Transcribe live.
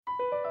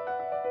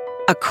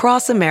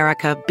Across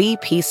America,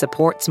 BP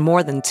supports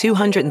more than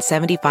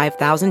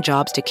 275,000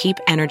 jobs to keep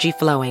energy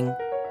flowing.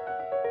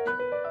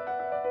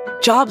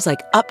 Jobs like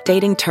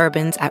updating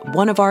turbines at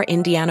one of our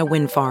Indiana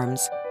wind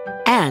farms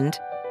and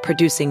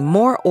producing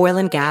more oil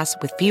and gas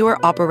with fewer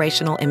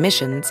operational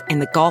emissions in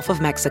the Gulf of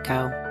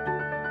Mexico.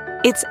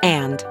 It's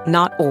and,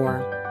 not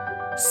or.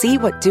 See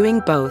what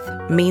doing both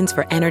means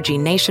for energy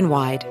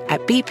nationwide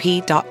at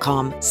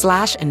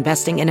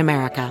bp.com/investing in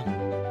America.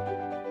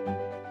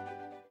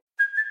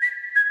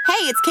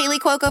 Hey, it's Kaylee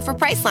Cuoco for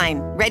Priceline.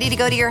 Ready to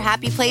go to your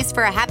happy place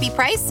for a happy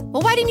price?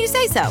 Well, why didn't you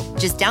say so?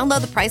 Just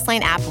download the Priceline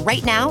app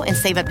right now and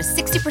save up to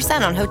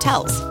 60% on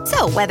hotels.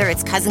 So whether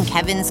it's Cousin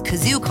Kevin's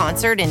Kazoo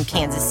Concert in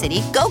Kansas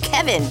City, go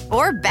Kevin,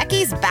 or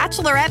Becky's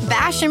Bachelorette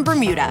Bash in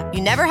Bermuda,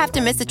 you never have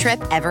to miss a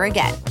trip ever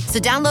again. So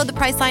download the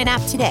Priceline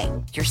app today.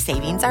 Your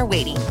savings are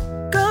waiting.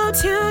 Go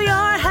to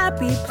your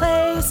happy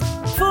place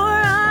for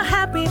a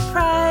happy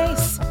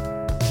price.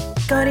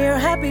 Go to your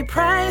happy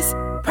price,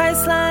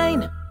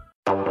 Priceline.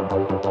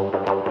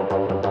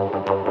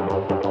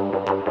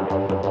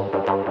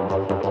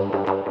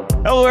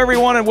 Hello,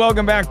 everyone, and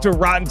welcome back to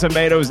Rotten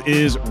Tomatoes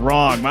is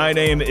Wrong. My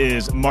name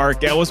is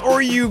Mark Ellis,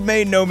 or you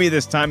may know me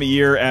this time of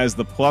year as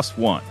the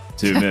 +1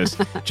 to Miss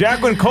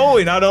Jacqueline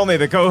Coley, not only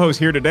the co-host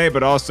here today,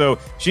 but also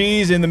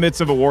she's in the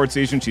midst of award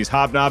season. She's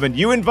hobnobbing.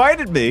 You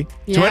invited me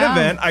to an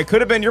event. I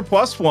could have been your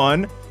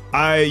 +1.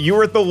 You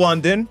were at the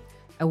London.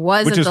 I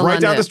was which at is the right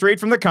London. down the street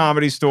from the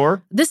Comedy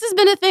Store. This has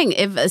been a thing.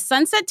 If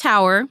Sunset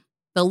Tower,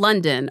 the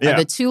London, are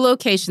the two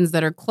locations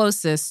that are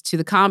closest to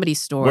the Comedy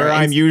Store. Where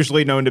I'm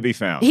usually known to be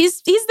found.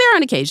 He's there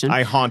on occasion.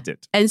 I haunt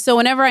it. And so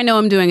whenever I know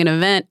I'm doing an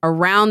event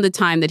around the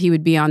time that he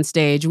would be on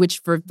stage, which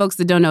for folks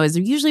that don't know is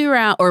usually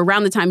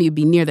around the time you'd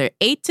be near there,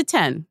 8 to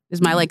 10 is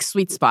my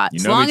sweet spot.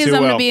 As long as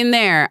I'm gonna be in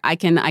there, I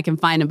can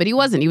find him. But he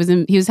wasn't.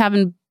 He was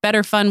having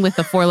better fun with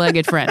the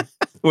four-legged friend.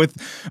 With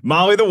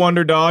Molly the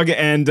Wonder Dog.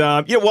 And,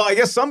 I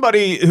guess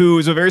somebody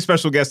who's a very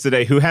special guest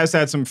today who has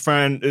had some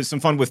fun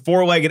with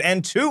four-legged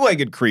and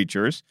two-legged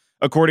creatures,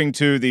 according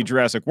to the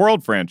Jurassic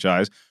World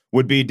franchise,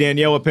 would be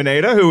Daniela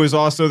Pineda, who is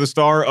also the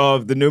star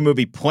of the new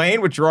movie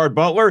Plane with Gerard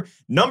Butler.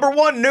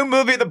 #1 new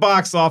movie at the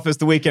box office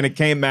the weekend it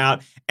came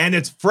out, and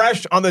it's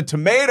fresh on the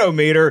tomato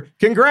meter.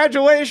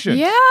 Congratulations.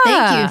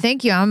 Yeah.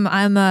 Thank you.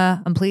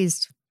 I'm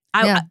pleased.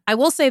 I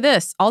will say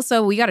this.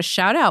 Also, we got a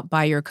shout out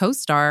by your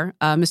co-star,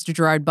 Mr.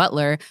 Gerard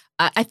Butler.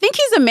 I think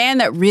he's a man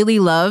that really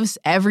loves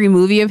every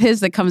movie of his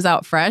that comes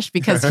out fresh,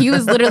 because he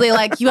was literally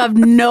like, you have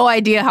no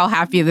idea how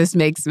happy this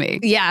makes me.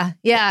 Yeah.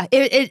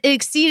 It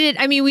exceeded,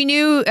 we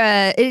knew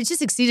it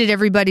just exceeded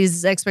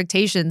everybody's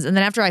expectations. And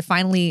then after I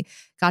finally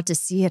got to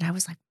see it, I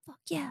was like, fuck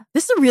yeah.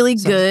 It's a really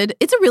good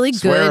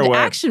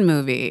action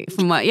movie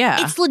from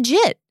It's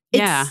legit.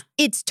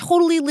 It's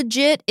totally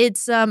legit.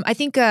 It's I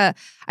think I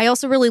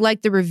also really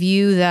like the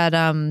review that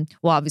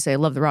obviously I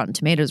love the Rotten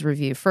Tomatoes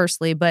review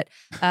firstly, but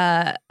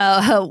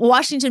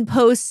Washington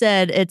Post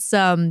said it's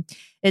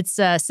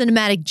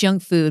cinematic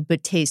junk food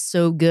but tastes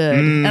so good.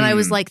 And I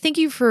was like, thank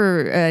you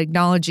for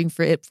acknowledging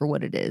for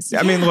what it is.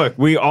 I mean, look,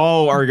 we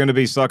all are going to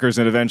be suckers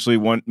and eventually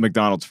want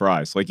McDonald's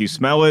fries. Like, you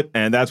smell it,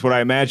 and that's what I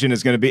imagine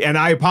is going to be. And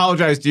I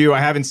apologize to you. I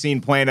haven't seen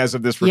Plane as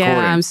of this recording.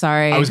 Yeah, I'm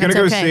sorry. I was going to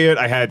go see it.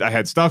 I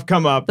had stuff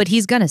come up. But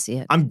he's going to see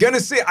it. I'm going to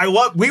see it.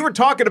 We were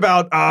talking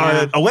about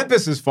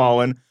Olympus Has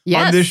Fallen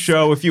on this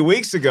show a few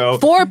weeks ago.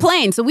 For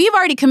Plane. So we've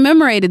already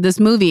commemorated this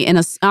movie in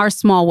our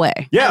small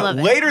way. Yeah,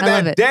 later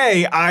that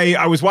day,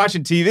 I was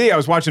watching TV. I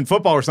was watching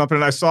football or something,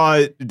 and I saw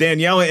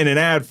Daniela in an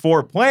ad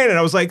for Plane, and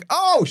I was like,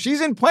 oh, she's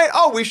in Plane.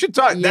 Oh, we should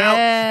talk now.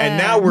 And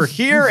now we're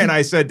here, and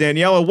I said,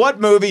 Daniela, what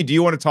movie do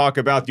you want to talk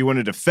about? Do you want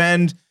to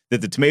defend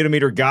that the tomato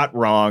meter got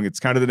wrong? It's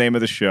kind of the name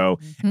of the show.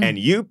 Mm-hmm. And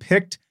you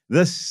picked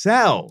The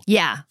Cell.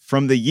 Yeah.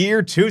 From the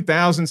year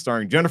 2000,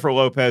 starring Jennifer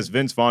Lopez,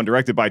 Vince Vaughn,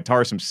 directed by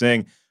Tarsem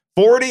Singh.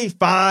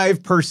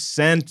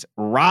 45%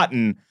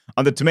 rotten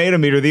on the tomato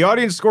meter. The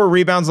audience score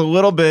rebounds a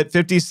little bit,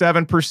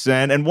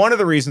 57%. And one of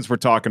the reasons we're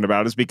talking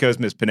about is because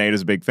Miss Pineda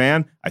is a big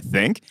fan, I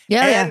think.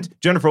 And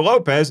Jennifer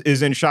Lopez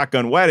is in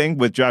Shotgun Wedding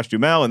with Josh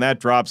Duhamel, and that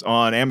drops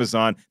on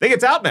Amazon. I think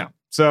it's out now.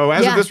 So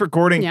as of this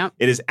recording,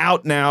 it is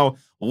out now.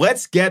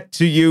 Let's get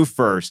to you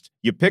first.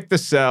 You picked The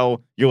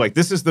Cell. You're like,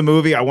 this is the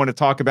movie I want to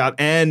talk about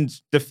and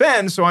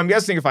defend. So I'm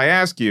guessing if I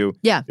ask you,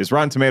 is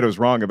Rotten Tomatoes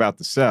wrong about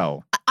The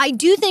Cell? I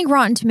do think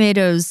Rotten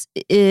Tomatoes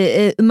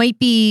it might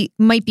be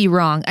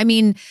wrong. I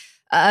mean,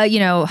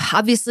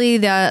 obviously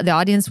the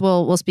audience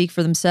will speak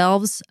for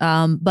themselves.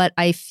 But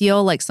I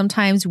feel like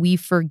sometimes we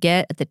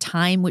forget at the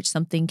time which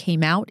something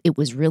came out, it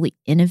was really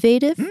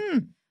innovative.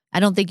 I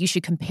don't think you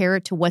should compare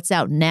it to what's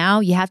out now.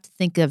 You have to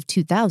think of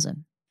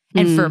 2000.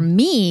 And for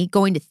me,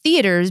 going to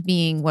theaters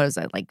being, what was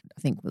I like?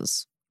 I think it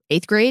was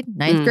 8th grade,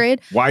 9th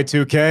grade.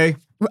 Y2K.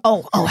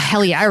 Oh,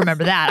 hell yeah. I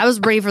remember that. I was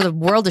ready for the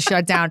world to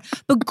shut down.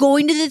 But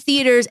going to the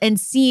theaters and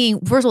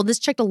seeing, first of all, this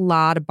checked a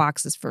lot of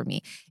boxes for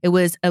me. It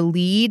was a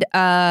lead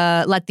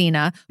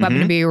Latina who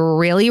happened to be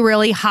really,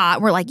 really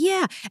hot. We're like,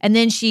 yeah. And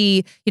then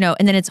she,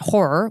 and then it's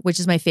horror,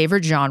 which is my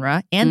favorite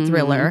genre, and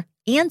thriller,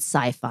 and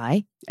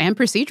sci-fi. And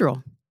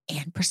procedural.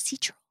 Yeah.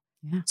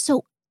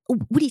 So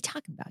What are you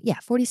talking about? Yeah,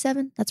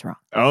 47? That's wrong.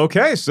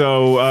 Okay,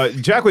 so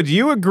Jacqueline, do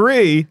you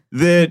agree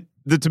that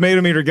the tomato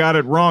meter got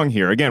it wrong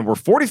here? Again, we're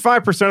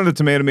 45% of the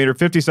tomato meter,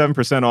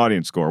 57%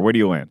 audience score. Where do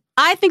you land?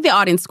 I think the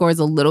audience score is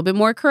a little bit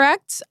more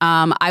correct.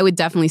 I would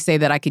definitely say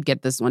that I could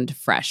get this one to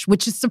fresh,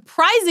 which is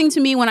surprising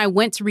to me when I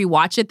went to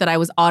rewatch it that I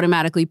was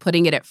automatically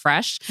putting it at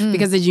fresh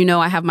because, as you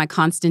know, I have my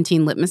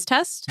Constantine litmus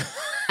test.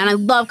 And I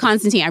love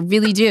Constantine. I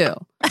really do.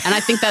 And I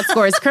think that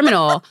score is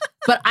criminal.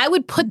 But I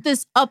would put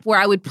this up where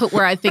I would put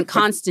where I think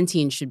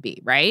Constantine should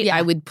be, right? Yeah.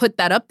 I would put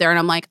that up there. And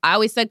I'm like, I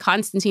always said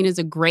Constantine is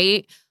a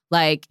great...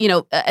 Like, you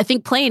know, I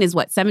think Plane is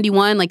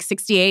 71,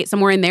 68,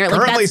 somewhere in there.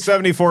 Currently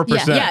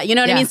 74%. Yeah, you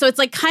know what I mean? So it's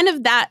like kind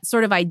of that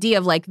sort of idea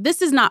of like,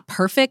 this is not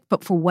perfect,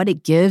 but for what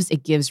it gives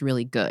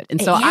really good. And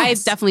so I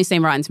definitely say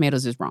Rotten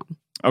Tomatoes is wrong.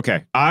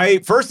 Okay.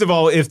 First of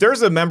all, if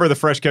there's a member of the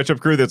Fresh Ketchup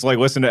crew that's like,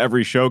 listen to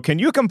every show, can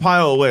you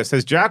compile a list?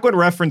 Has Jacqueline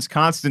referenced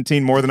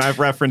Constantine more than I've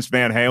referenced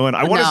Van Halen?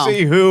 I want to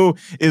see who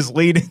is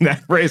leading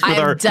that race with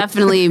our...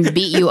 definitely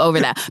beat you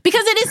over that.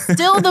 Because it is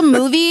still the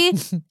movie.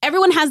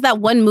 Everyone has that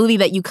one movie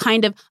that you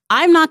kind of,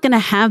 I'm not going to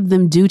have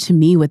them do to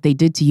me what they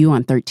did to you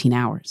on 13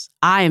 Hours.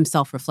 I am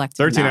self-reflecting.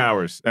 13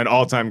 Hours, an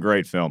all-time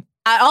great film.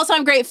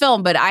 All-time great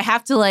film, but I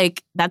have to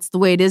like, that's the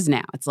way it is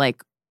now. It's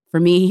like, for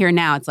me here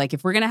now, it's like,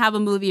 if we're going to have a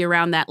movie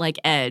around that like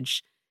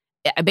edge,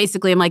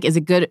 basically I'm like, is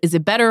it good? Is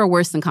it better or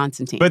worse than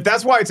Constantine? But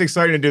that's why it's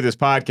exciting to do this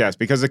podcast,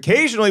 because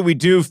occasionally we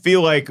do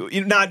feel like,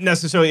 not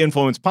necessarily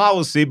influence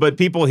policy, but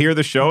people hear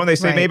the show and they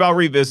say, maybe I'll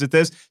revisit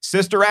this.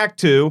 Sister Act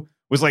 2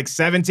 was like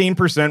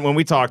 17% when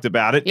we talked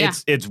about it. Yeah.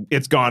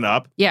 It's gone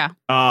up. Yeah.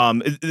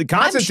 Constantine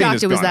I'm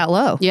shocked it was that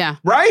low. Yeah.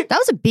 Right? That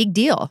was a big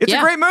deal. It's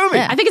a great movie.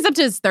 Yeah. I think it's up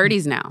to his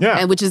 30s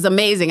now, which is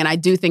amazing. And I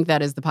do think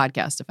that is the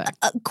podcast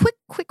effect.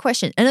 Quick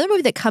question. Another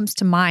movie that comes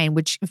to mind,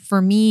 which for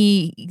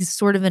me is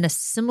sort of in a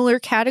similar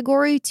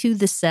category to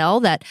The Cell,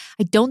 that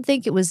I don't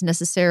think it was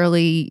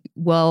necessarily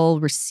well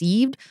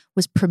received,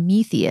 was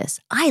Prometheus.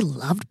 I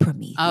loved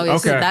Prometheus. Oh, yeah,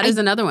 okay. So that is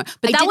another one.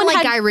 But I didn't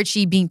like Guy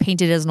Ritchie being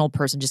painted as an old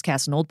person, just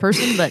cast an old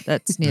person, but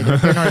that's neither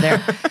here nor there.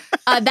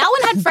 That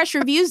one had fresh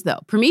reviews, though.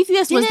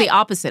 Prometheus was the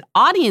opposite.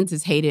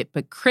 Audiences hate it,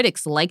 but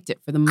critics liked it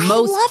for the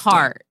most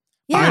part.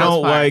 Yeah, I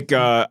don't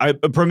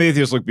like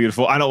Prometheus looked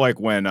beautiful. I don't like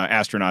when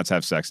astronauts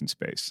have sex in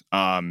space.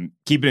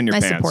 Keep it in your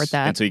pants support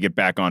that. Until you get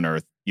back on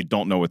Earth. You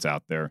don't know what's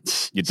out there.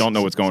 You don't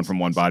know what's going from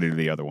one body to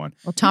the other one.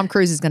 Well, Tom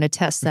Cruise is going to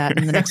test that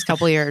in the next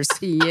couple of years.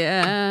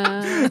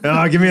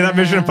 Yeah. Give me that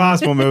Mission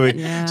Impossible movie.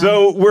 Yeah.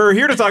 So we're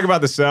here to talk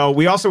about The Cell.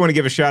 We also want to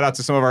give a shout out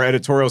to some of our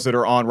editorials that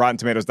are on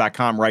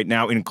RottenTomatoes.com right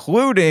now,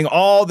 including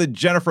all the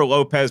Jennifer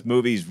Lopez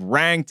movies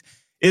ranked.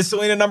 Is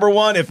Selena number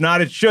one? If not,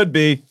 it should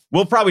be.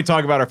 We'll probably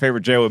talk about our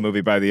favorite J-Lo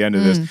movie by the end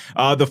of this.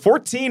 The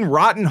 14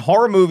 rotten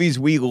horror movies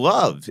we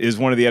love is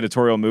one of the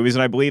editorial movies,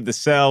 and I believe The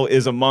Cell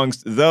is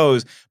amongst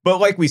those. But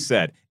like we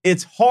said,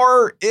 it's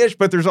horror-ish,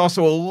 but there's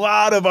also a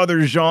lot of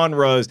other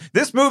genres.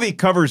 This movie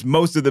covers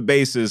most of the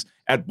bases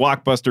at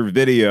Blockbuster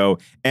Video,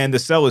 and The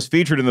Cell is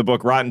featured in the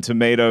book Rotten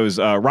Tomatoes,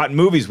 Rotten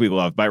Movies We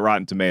Love by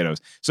Rotten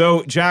Tomatoes.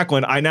 So,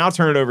 Jacqueline, I now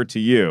turn it over to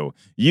you.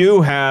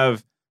 You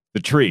have the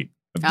treat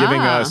of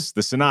giving us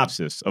the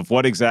synopsis of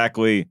what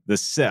exactly The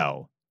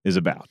Cell is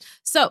about.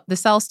 So, The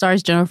Cell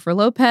stars Jennifer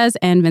Lopez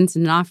and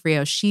Vincent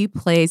D'Onofrio. She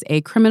plays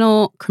a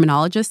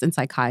criminologist and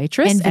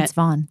psychiatrist. And Vince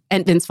Vaughn.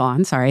 And Vince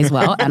Vaughn, sorry, as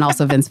well. And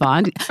also Vince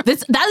Vaughn. That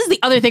is the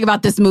other thing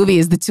about this movie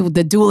is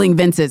the dueling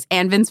Vinces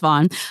and Vince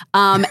Vaughn.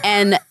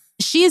 And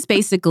she is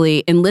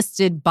basically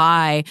enlisted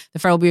by the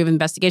Federal Bureau of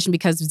Investigation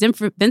because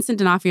Vincent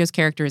D'Onofrio's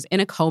character is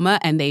in a coma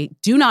and they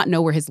do not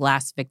know where his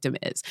last victim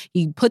is.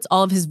 He puts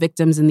all of his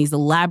victims in these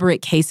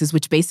elaborate cases,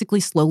 which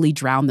basically slowly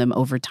drown them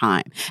over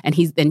time. And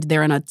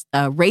they're in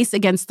a race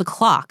against the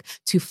clock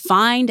to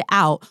find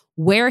out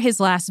where his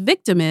last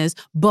victim is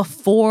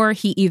before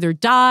he either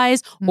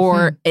dies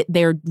or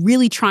they're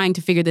really trying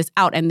to figure this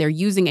out. And they're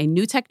using a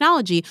new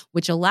technology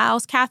which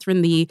allows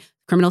Catherine, the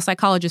criminal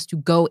psychologist, to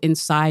go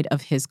inside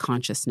of his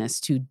consciousness,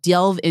 to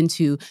delve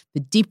into the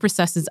deep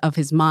recesses of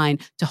his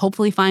mind, to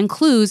hopefully find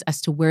clues as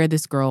to where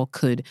this girl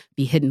could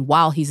be hidden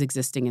while he's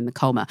existing in the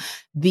coma.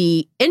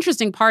 The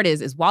interesting part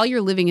is while you're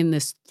living in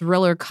this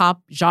thriller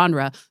cop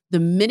genre, the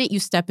minute you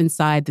step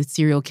inside the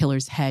serial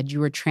killer's head,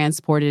 you are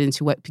transported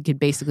into what could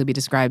basically be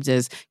described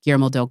as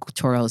Guillermo del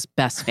Toro's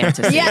best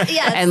fantasy. Yes.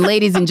 And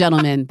ladies and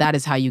gentlemen, that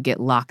is how you get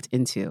locked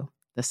into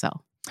The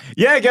Cell.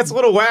 Yeah, it gets a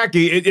little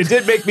wacky. It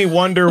did make me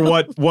wonder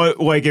what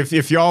like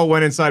if y'all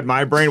went inside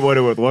my brain, what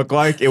it would look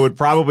like. It would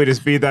probably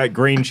just be that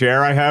green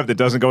chair I have that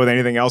doesn't go with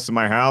anything else in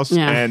my house.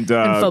 Yeah. And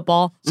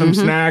football. Some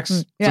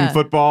snacks, some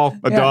football,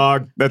 a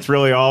dog. That's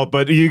really all.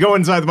 But you go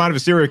inside the mind of a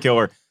serial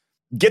killer,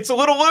 gets a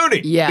little loony.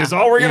 Yeah. Is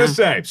all we're going to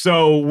say.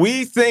 So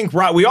we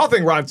all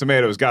think Rotten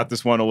Tomatoes got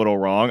this one a little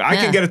wrong. I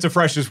can get it to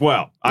fresh as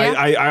well. Yeah.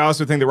 I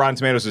also think that Rotten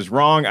Tomatoes is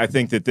wrong. I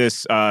think that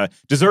this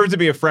deserves to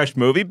be a fresh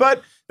movie,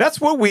 but that's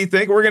what we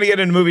think. We're going to get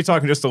into movie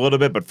talk in just a little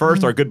bit. But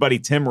first, our good buddy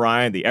Tim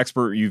Ryan, the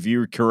expert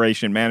review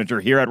curation manager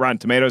here at Rotten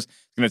Tomatoes, is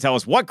going to tell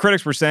us what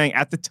critics were saying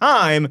at the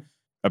time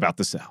about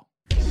The Cell.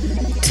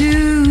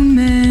 2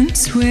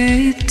 minutes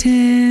with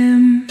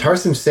Tim.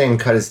 Tarsem Singh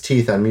cut his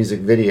teeth on music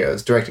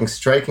videos, directing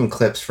striking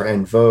clips for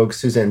En Vogue,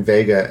 Suzanne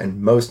Vega,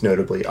 and most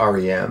notably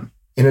R.E.M.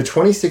 In a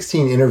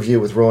 2016 interview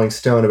with Rolling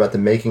Stone about the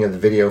making of the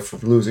video for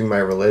Losing My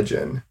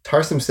Religion,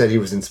 Tarsem said he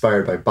was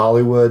inspired by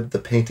Bollywood, the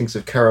paintings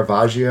of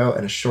Caravaggio,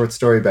 and a short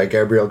story by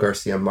Gabriel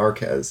Garcia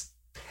Marquez.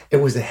 It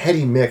was a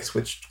heady mix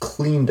which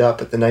cleaned up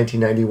at the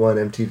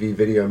 1991 MTV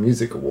Video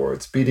Music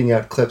Awards, beating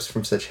out clips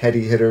from such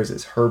heady hitters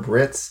as Herb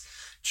Ritts,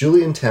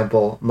 Julian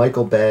Temple,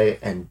 Michael Bay,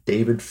 and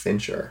David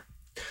Fincher.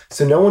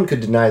 So no one could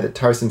deny that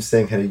Tarsem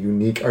Singh had a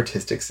unique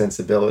artistic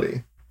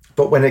sensibility.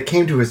 But when it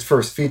came to his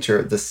first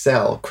feature, The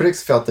Cell,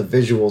 critics felt the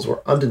visuals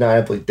were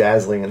undeniably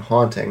dazzling and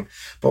haunting,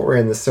 but were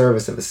in the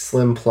service of a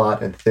slim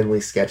plot and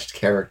thinly sketched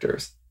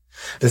characters.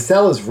 The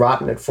Cell is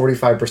rotten at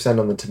 45%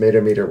 on the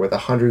Tomato Meter with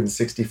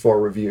 164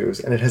 reviews,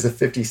 and it has a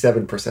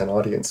 57%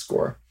 audience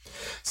score.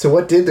 So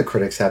what did the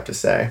critics have to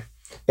say?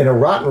 In a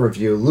rotten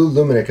review, Lou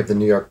Lumenick of the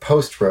New York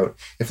Post wrote,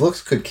 "If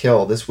looks could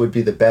kill, this would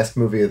be the best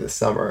movie of the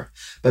summer.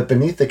 But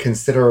beneath the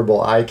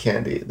considerable eye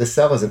candy, The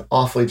Cell is an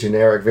awfully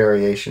generic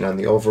variation on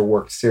the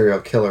overworked serial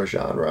killer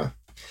genre."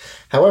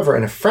 However,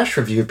 in a fresh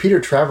review, Peter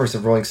Travers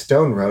of Rolling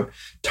Stone wrote,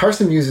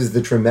 "Tarsem uses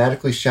the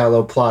dramatically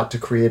shallow plot to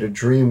create a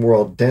dream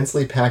world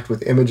densely packed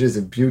with images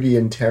of beauty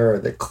and terror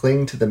that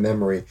cling to the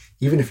memory,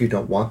 even if you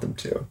don't want them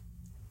to."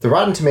 The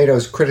Rotten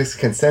Tomatoes critics'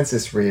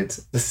 consensus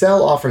reads, "The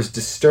Cell offers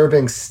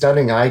disturbing,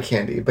 stunning eye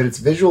candy, but its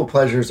visual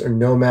pleasures are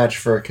no match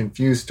for a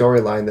confused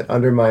storyline that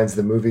undermines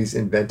the movie's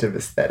inventive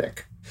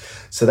aesthetic."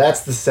 So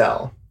that's The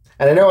Cell.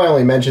 And I know I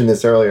only mentioned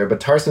this earlier, but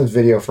Tarsem's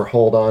video for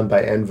Hold On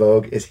by En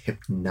Vogue is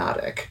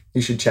hypnotic.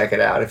 You should check it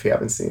out if you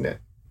haven't seen it.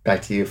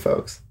 Back to you,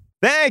 folks.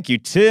 Thank you,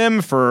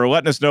 Tim, for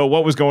letting us know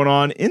what was going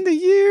on in the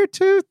year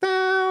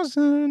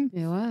 2000.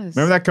 It was.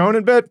 Remember that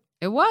Conan bit?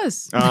 It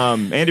was.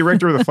 Andy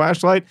Richter with a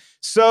flashlight.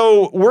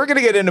 So we're going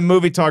to get into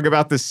movie talk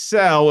about The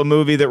Cell, a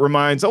movie that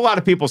reminds a lot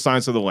of people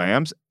Silence of the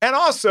Lambs. And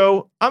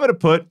also, I'm going to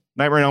put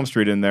Nightmare on Elm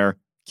Street in there.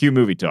 Cue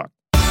movie talk.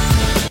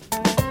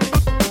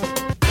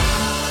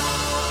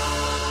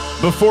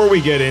 Before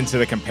we get into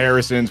the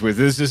comparisons with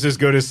this is as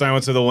good as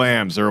Silence of the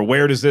Lambs or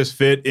where does this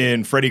fit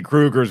in Freddy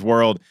Krueger's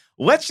world,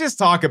 let's just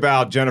talk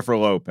about Jennifer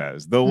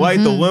Lopez, the light,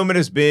 the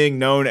luminous being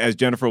known as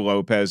Jennifer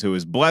Lopez, who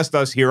has blessed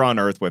us here on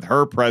Earth with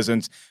her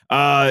presence.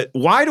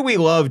 Why do we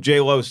love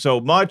J-Lo so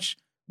much?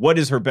 What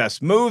is her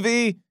best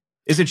movie?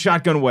 Is it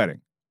Shotgun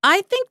Wedding?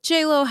 I think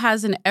J-Lo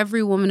has an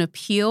every woman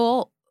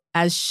appeal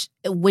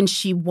when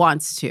she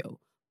wants to,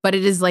 but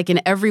it is like an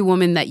every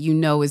woman that you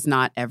know is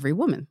not every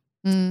woman.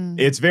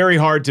 It's very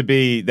hard to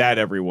be that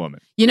every woman.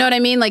 You know what I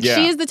mean? Like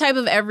she is the type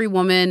of every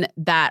woman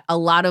that a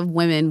lot of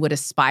women would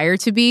aspire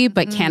to be,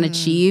 but can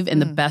achieve in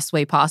the best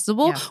way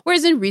possible. Yeah.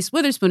 Whereas in Reese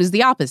Witherspoon is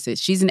the opposite.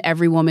 She's an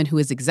every woman who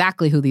is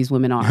exactly who these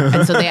women are.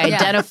 And so they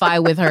identify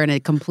with her in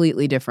a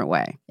completely different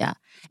way. Yeah.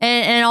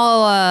 And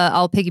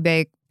I'll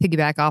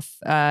piggyback off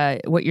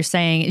what you're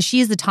saying.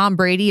 She is the Tom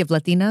Brady of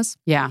Latinas.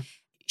 Yeah.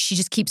 She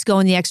just keeps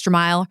going the extra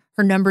mile.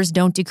 Her numbers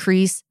don't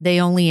decrease. They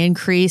only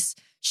increase.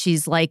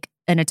 She's like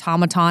an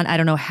automaton. I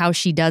don't know how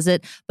she does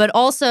it, but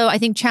also I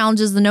think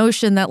challenges the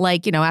notion that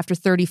after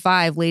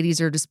 35,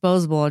 ladies are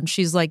disposable. And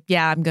she's like,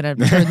 yeah, I'm going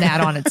to turn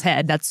that on its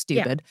head. That's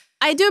stupid.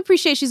 Yeah. I do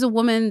appreciate she's a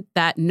woman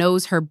that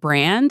knows her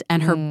brand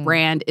and her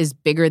brand is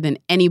bigger than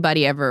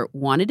anybody ever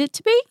wanted it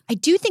to be. I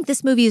do think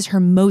this movie is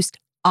her most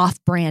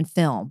off-brand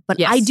film,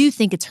 but I do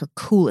think it's her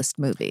coolest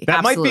movie.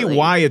 That might be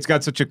why it's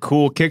got such a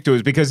cool kick to it,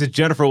 is because it's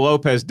Jennifer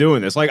Lopez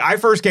doing this. Like, I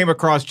first came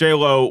across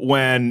J-Lo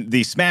when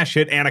the smash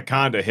hit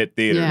Anaconda hit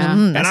theaters. Yeah.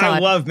 And I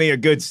love me a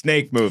good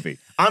snake movie.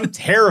 I'm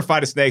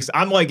terrified of snakes.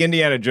 I'm like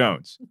Indiana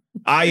Jones.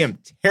 I am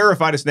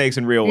terrified of snakes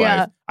in real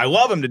life. I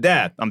love them to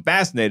death. I'm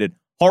fascinated,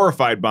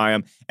 horrified by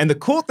them. And the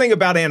cool thing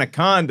about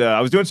Anaconda, I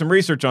was doing some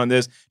research on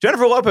this,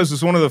 Jennifer Lopez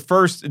was one of the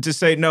first to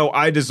say, no,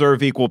 I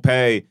deserve equal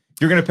pay.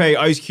 You're going to pay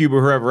Ice Cube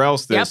or whoever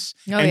else this.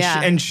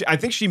 Yep. I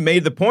think she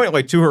made the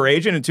point to her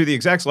agent and to the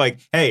execs,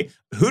 hey,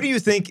 who do you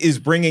think is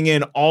bringing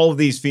in all of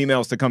these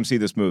females to come see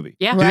this movie?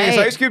 Yeah. Do you think it's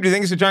Ice Cube? Do you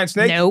think it's a giant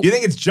snake? Nope. Do you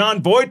think it's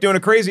John Voight doing a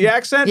crazy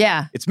accent?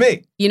 Yeah. It's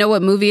me. You know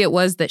what movie it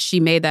was that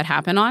she made that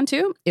happen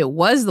onto? It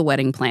was The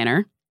Wedding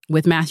Planner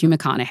with Matthew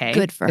McConaughey.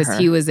 Good for her. Because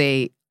he was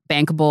a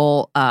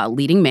bankable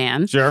leading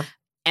man. Sure.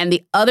 And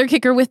the other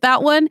kicker with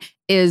that one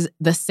is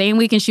the same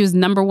weekend she was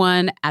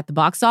 #1 at the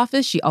box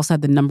office, she also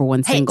had the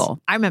 #1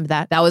 single. I remember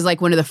that. That was like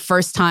one of the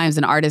first times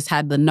an artist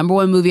had the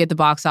 #1 movie at the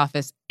box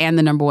office and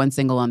the #1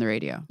 single on the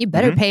radio. You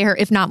better pay her,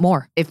 if not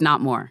more. If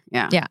not more,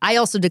 yeah. Yeah, I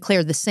also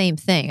declared the same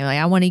thing.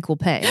 I want equal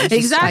pay.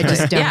 Exactly. I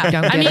just don't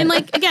get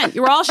it. Again,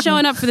 you're all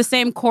showing up for the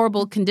same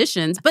horrible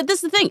conditions. But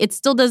this is the thing. It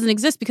still doesn't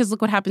exist because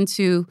look what happened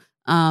to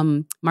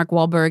Mark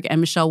Wahlberg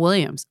and Michelle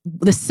Williams.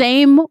 The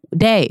same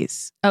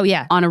days. Oh,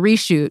 yeah. On a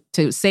reshoot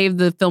to save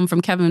the film from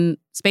Kevin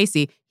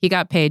Spacey. He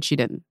got paid. She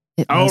didn't.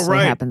 It mostly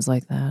happens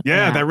like that.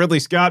 Yeah, that Ridley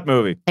Scott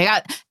movie.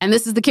 And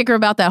this is the kicker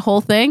about that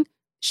whole thing.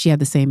 She had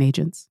the same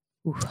agents.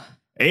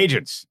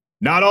 Agents.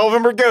 Not all of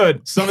them are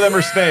good. Some of them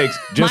are snakes.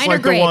 Just mine like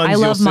are great. the ones I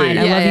love you'll mine.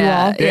 see. I love you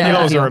all.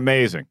 Danielle's are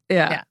amazing.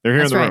 Yeah. They're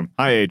here That's in the right. room.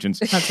 Hi, agents.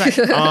 That's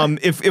right.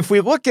 If we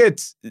look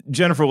at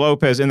Jennifer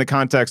Lopez in the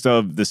context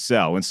of The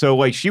Cell, and so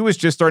like she was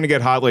just starting to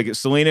get hot. Like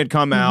Selena had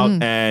come out,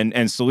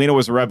 and Selena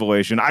was a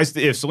revelation.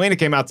 If Selena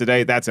came out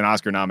today, that's an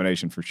Oscar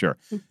nomination for sure.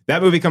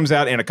 That movie comes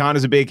out,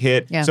 Anaconda's a big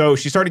hit. Yeah. So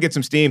she started to get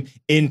some steam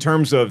in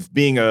terms of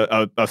being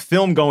a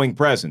film-going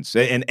presence,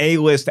 an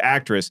A-list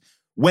actress.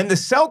 When The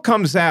Cell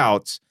comes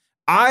out,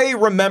 I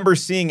remember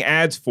seeing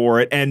ads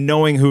for it and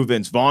knowing who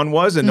Vince Vaughn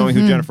was and knowing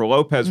who Jennifer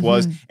Lopez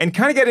was and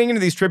kind of getting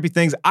into these trippy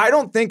things. I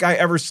don't think I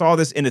ever saw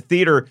this in a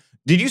theater.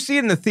 Did you see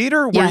it in the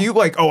theater? Were you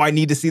like, oh, I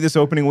need to see this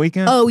opening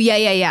weekend? Oh,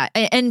 yeah.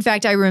 In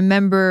fact, I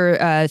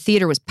remember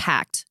theater was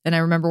packed, and I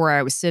remember where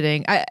I was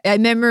sitting. I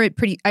remember it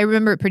pretty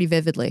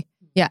vividly.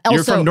 Yeah. You're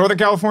Also, from Northern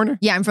California?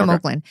 Yeah, I'm from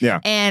Oakland. Yeah.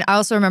 And I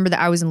also remember that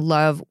I was in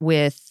love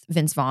with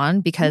Vince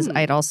Vaughn because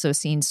I had also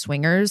seen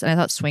Swingers, and I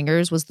thought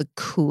Swingers was the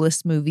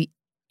coolest movie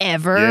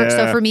ever. Yeah.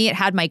 So for me, it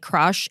had my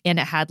crush and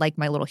it had like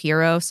my little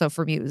hero. So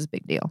for me, it was a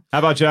big deal. How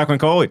about Jacqueline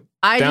Coley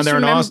down there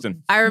in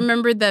Austin? I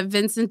remembered that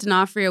Vincent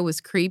D'Onofrio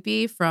was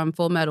creepy from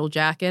Full Metal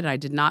Jacket. I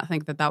did not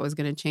think that was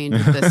going to change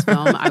with this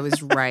film. I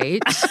was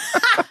right.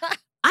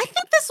 I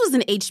think this was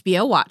an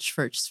HBO watch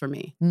first for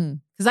me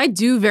because I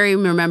do very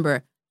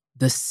remember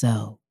The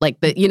Cell. Like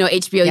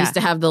HBO used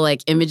to have the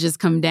like images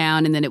come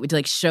down and then it would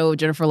like show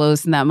Jennifer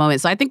Lopez in that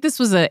moment. So I think this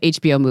was a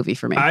HBO movie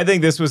for me. I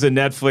think this was a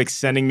Netflix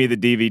sending me the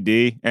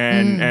DVD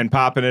and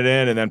popping it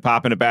in and then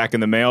popping it back in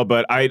the mail.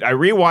 But I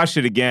rewatched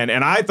it again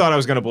and I thought I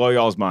was going to blow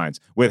y'all's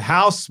minds with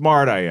how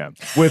smart I am,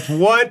 with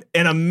what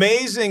an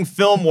amazing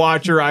film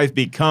watcher I've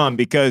become.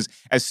 Because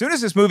as soon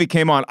as this movie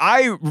came on,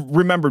 I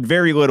remembered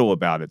very little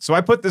about it. So I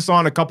put this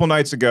on a couple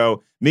nights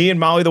ago. Me and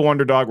Molly the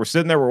Wonder Dog, we're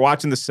sitting there, we're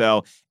watching The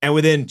Cell. And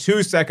within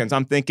 2 seconds,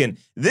 I'm thinking,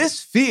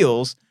 this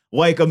feels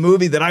like a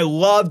movie that I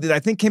loved that I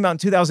think came out in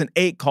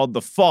 2008 called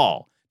The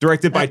Fall,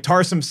 directed by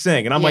Tarsem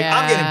Singh. And I'm like,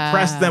 I'm going to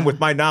impress them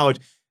with my knowledge.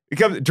 It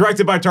comes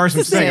directed by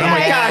Tarsem Singh. And I'm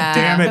like, God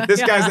damn it. This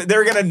guy's,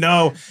 they're going to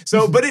know.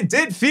 So, but it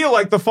did feel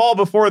like The Fall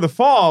before The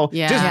Fall,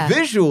 just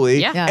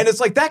visually. Yeah. And it's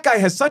like, that guy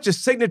has such a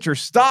signature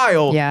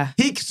style. Yeah.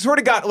 He sort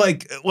of got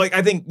like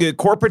I think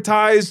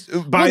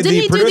corporatized by didn't the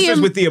he do producers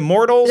with The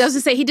Immortals. I was going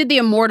to say, he did The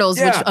Immortals,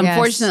 Yeah. which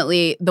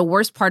unfortunately, the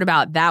worst part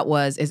about that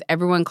is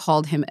everyone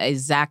called him a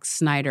Zack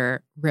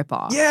Snyder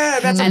ripoff. Yeah,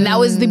 And that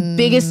was the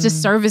biggest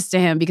disservice to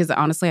him because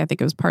honestly, I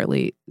think it was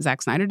partly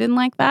Zack Snyder didn't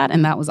like that.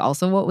 And that was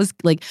also what was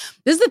like,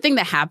 this is the thing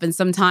that happens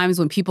sometimes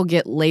when people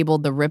get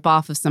labeled the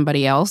ripoff of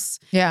somebody else.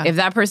 Yeah. If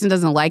that person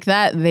doesn't like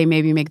that, they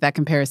maybe make that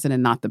comparison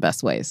in not the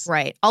best ways.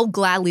 Right. I'll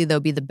gladly, though,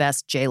 be the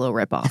best J-Lo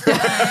ripoff.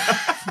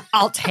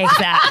 I'll take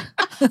that.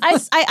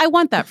 I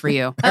want that for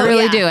you. I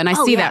really do. And I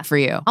see that for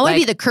you. I want to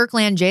be the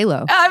Kirkland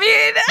J-Lo. I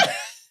mean...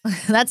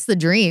 That's the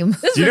dream.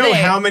 Do you know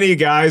how many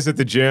guys at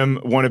the gym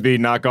want to be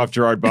knockoff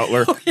Gerard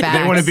Butler?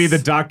 They want to be the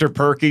Dr.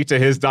 Perky to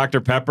his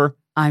Dr. Pepper.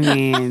 I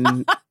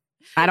mean,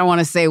 I don't want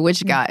to say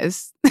which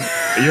guys.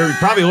 You're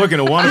probably looking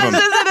at one of them. I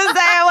was just going to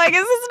say, I'm like,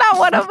 is this not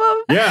one of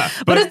them? Yeah.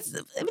 But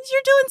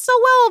you're doing so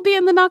well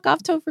being the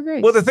knockoff Topher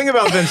Grace. Well, the thing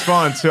about Vince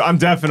Vaughn, too, I'm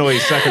definitely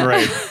second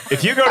rate.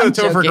 If you go to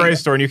the Topher Grace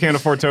store and you can't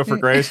afford Topher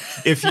Grace,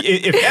 if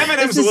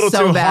M&M's a little too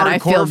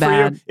hardcore for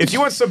you, if you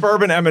want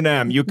suburban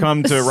M&M, you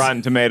come to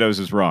Rotten Tomatoes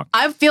is wrong.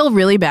 I feel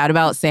really bad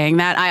about saying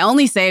that. I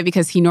only say it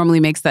because he normally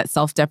makes that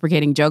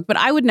self-deprecating joke, but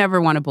I would never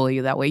want to bully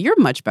you that way. You're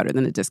much better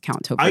than a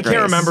discount Topher Grace. I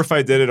can't remember if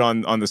I did it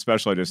on the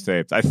special I just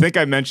taped. I think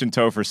I mentioned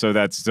Topher,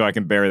 so I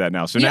can bury that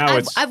now. So now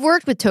I've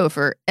worked with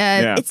Topher.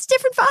 It's a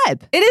different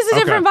vibe. It is a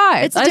different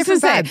vibe. It's a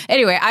different vibe.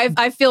 Anyway,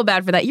 I feel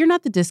bad for that. You're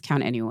not the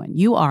discount anyone.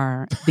 You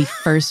are the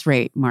first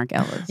rate Mark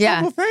Ellis.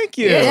 Yeah. Well, thank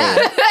you.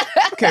 Yeah.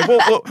 Okay,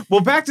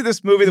 well, back to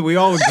this movie that we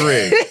all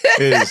agree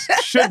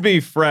should be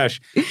fresh.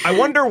 I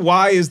wonder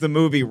why is the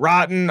movie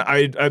rotten?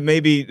 I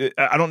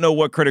don't know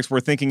what critics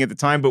were thinking at the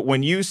time, but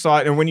when you saw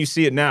it and when you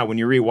see it now, when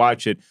you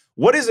rewatch it,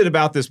 what is it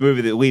about this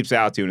movie that leaps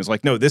out to you and is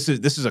like, no, this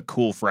is a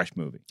cool, fresh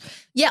movie?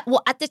 Yeah,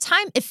 well, at the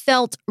time, it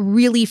felt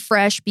really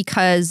fresh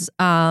because,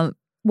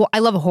 I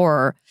love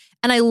horror.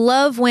 And I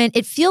love when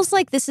it feels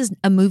like this is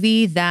a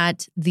movie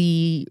that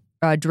the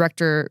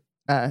director,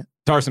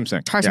 Tarsem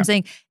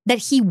Singh, that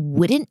he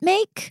wouldn't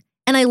make.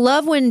 And I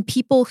love when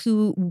people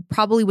who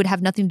probably would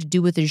have nothing to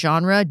do with the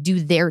genre do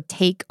their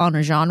take on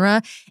a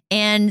genre.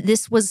 And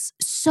this was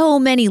so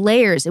many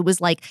layers. It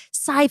was like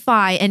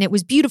sci-fi and it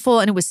was beautiful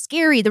and it was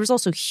scary. There was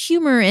also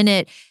humor in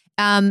it.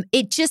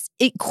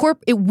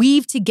 It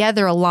weaved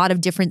together a lot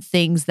of different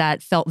things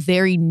that felt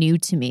very new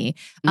to me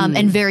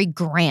and very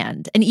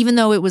grand. And even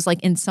though it was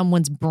like in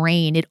someone's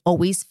brain, it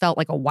always felt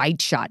like a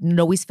wide shot and it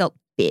always felt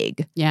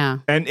big. Yeah.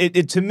 And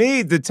it to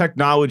me, the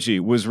technology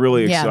was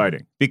really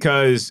exciting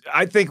because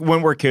I think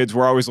when we're kids,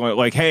 we're always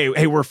like,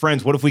 hey, we're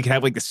friends. What if we could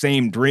have like the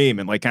same dream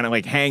and like kind of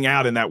like hang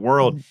out in that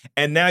world?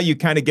 And now you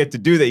kind of get to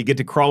do that. You get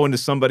to crawl into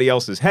somebody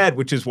else's head,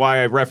 which is why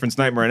I referenced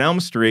Nightmare on Elm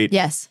Street.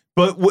 Yes.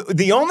 But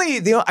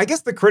I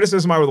guess the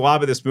criticism I would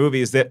lob at this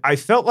movie is that I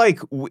felt like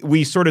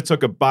we sort of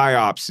took a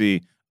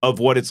biopsy of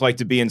what it's like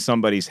to be in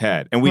somebody's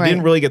head. And we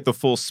didn't really get the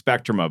full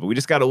spectrum of it. We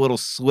just got a little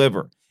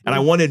sliver. And I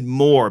wanted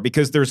more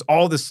because there's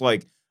all this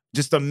like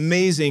just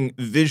amazing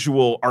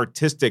visual,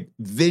 artistic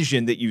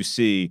vision that you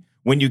see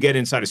when you get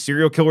inside a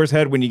serial killer's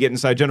head, when you get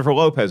inside Jennifer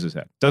Lopez's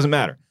head. Doesn't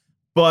matter.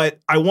 But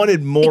I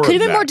wanted more of that. It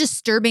could have been more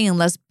disturbing and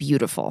less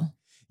beautiful.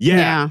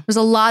 Yeah. There's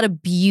a lot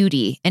of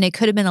beauty, and it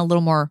could have been a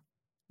little more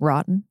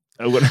rotten.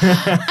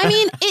 I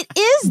mean, it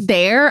is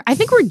there. I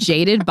think we're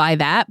jaded by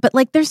that, but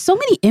like there's so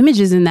many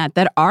images in that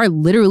are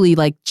literally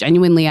like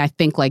genuinely, I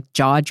think, like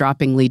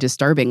jaw-droppingly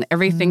disturbing.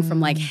 Everything from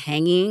like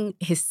hanging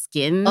his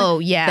skin. Oh,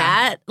 yeah.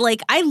 That,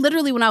 like, I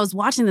literally, when I was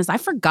watching this, I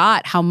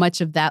forgot how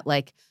much of that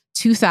like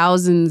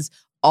 2000s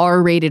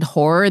R-rated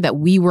horror that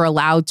we were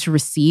allowed to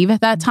receive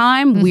at that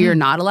time, we are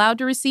not allowed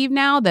to receive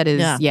now. That is,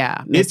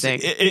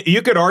 missing.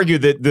 You could argue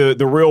that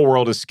the real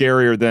world is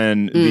scarier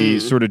than the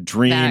sort of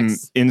dream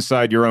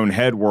inside your own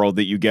head world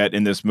that you get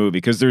in this movie.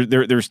 Because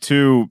there's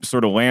two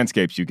sort of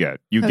landscapes you get.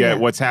 You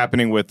get what's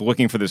happening with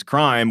looking for this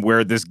crime,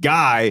 where this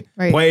guy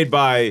played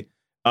by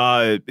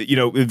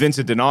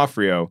Vincent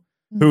D'Onofrio,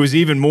 who is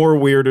even more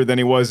weirder than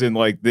he was in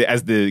like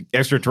as the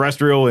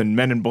extraterrestrial in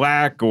Men in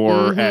Black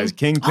or as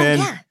Kingpin.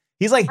 Oh, yeah.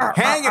 He's like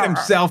hanging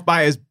himself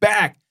by his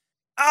back.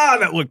 Ah,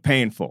 that looked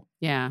painful.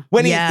 Yeah.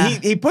 When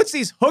he puts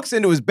these hooks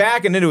into his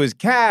back and into his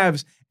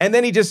calves, and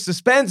then he just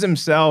suspends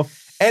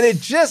himself, and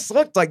it just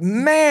looked like,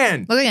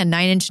 man. Looked like a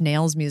 9 Inch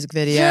Nails music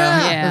video.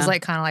 Yeah. It was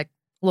like kind of like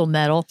a little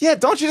metal. Yeah,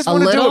 don't you just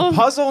want to do a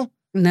puzzle?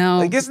 No.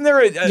 Like, isn't there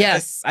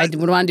I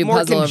would want to do more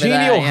puzzle over that,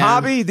 congenial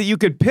hobby that you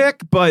could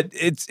pick? But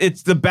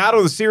it's the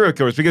battle of the serial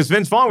killers, because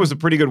Vince Vaughn was a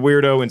pretty good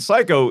weirdo in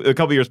Psycho a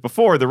couple years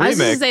before the remake. I was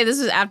going to say, this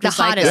was after the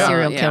Psycho. hottest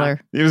serial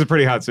killer. He was a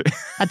pretty hot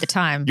at the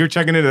time. You're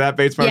checking into that,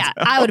 Bates Motel? Yeah,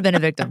 I would have been a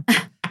victim.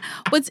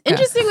 What's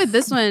interesting with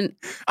this one...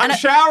 I'm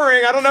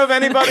showering. I don't know if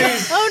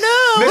anybody's...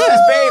 Oh, no.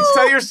 Mrs. Bates,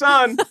 tell your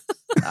son.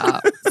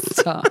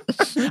 Stop.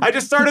 I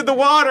just started the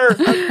water.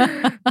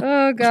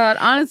 Oh, God.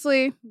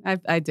 Honestly,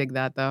 I dig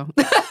that, though.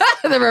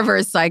 The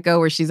reverse Psycho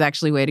where she's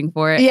actually waiting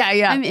for it.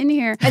 Yeah. I'm in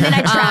here. And then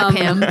I trap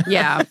him.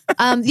 Yeah. The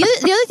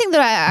other thing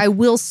that I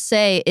will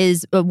say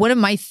is one of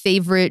my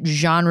favorite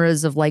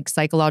genres of like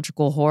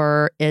psychological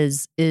horror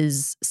is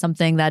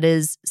something that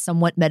is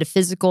somewhat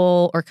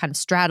metaphysical or kind of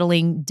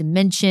straddling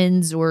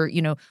dimensions, or,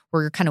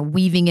 we're kind of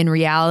weaving in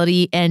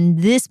reality. And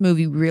this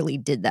movie really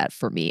did that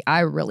for me. I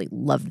really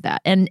loved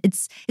that. And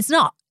it's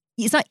not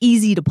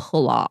easy to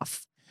pull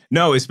off.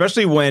 No,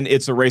 especially when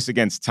it's a race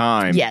against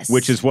time,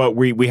 which is what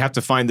we have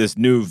to find this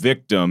new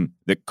victim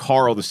that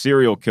Carl, the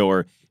serial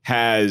killer,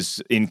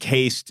 has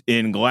encased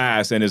in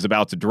glass and is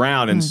about to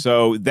drown. And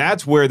so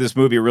that's where this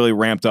movie really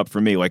ramped up for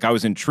me. Like, I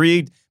was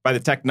intrigued by the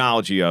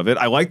technology of it.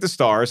 I like the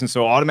stars, and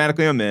so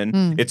automatically I'm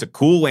in. It's a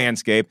cool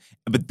landscape.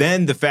 But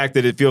then the fact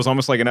that it feels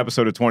almost like an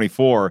episode of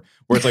 24,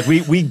 where it's like,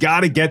 we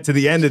got to get to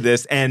the end of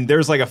this, and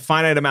there's like a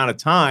finite amount of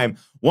time.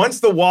 Once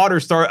the water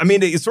started, I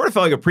mean, it sort of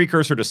felt like a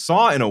precursor to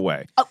Saw in a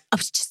way. Oh,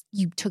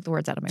 you took the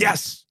words out of my mouth.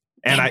 Yes.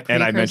 And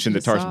I mentioned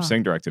that Tarsem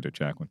Singh directed it,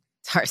 Jacqueline.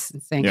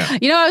 Tarsem Singh. Yeah.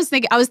 I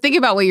was thinking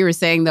about what you were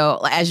saying, though,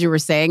 as you were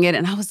saying it,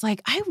 and I was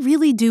like, I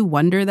really do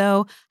wonder,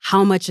 though,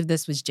 how much of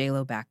this was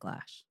J-Lo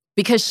backlash.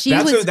 Because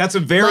that's a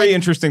very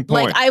interesting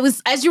point. Like, I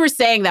was, as you were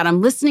saying that,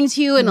 I'm listening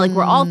to you, and like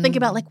we're all thinking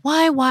about like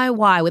why?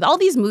 With all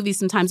these movies,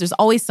 sometimes there's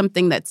always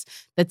something that's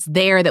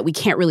there that we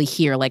can't really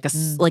hear, like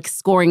like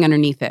scoring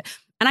underneath it.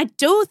 And I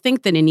do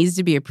think that it needs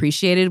to be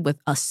appreciated with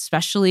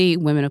especially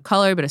women of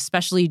color, but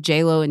especially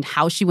J-Lo and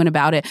how she went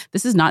about it.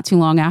 This is not too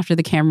long after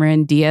the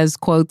Cameron Diaz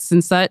quotes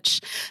and such.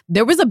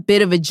 There was a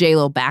bit of a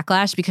J-Lo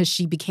backlash because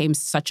she became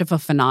such of a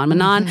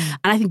phenomenon.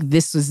 And I think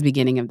this was the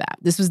beginning of that.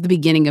 This was the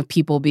beginning of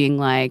people being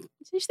like,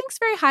 she thinks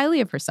very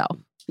highly of herself.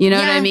 You know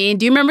what I mean?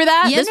 Do you remember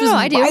that? Yeah, this was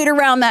right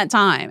around that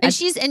time. And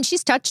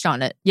she's touched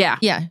on it. Yeah.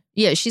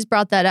 Yeah, she's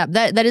brought that up.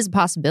 That is a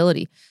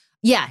possibility.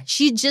 Yeah,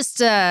 she just,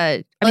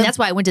 I mean, that's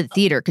why I went to the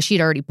theater, because she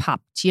already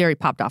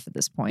popped off at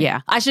this point.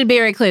 Yeah. I should be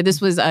very clear.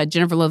 This was,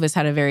 Jennifer Lopez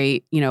had a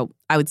very,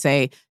 I would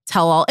say,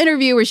 tell-all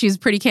interview where she was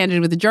pretty candid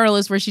with the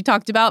journalist, where she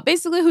talked about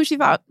basically who she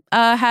thought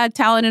had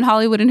talent in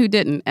Hollywood and who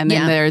didn't. And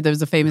then there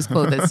was a famous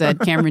quote that said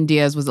Cameron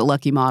Diaz was a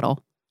lucky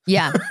model.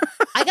 Yeah.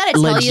 I got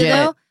to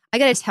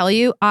tell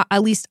you, though,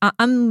 at least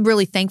I'm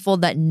really thankful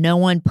that no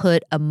one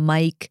put a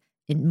mic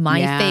in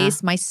my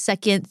face my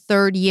second,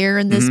 third year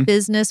in this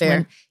business.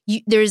 Fair.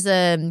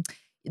 When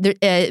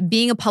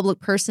being a public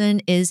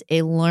person is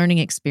a learning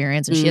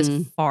experience, and she has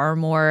far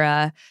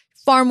more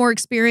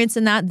experience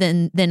in that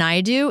than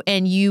I do.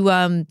 And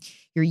you're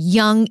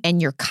young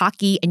and you're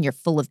cocky and you're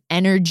full of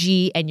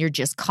energy and you're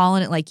just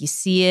calling it like you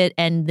see it.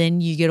 And then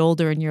you get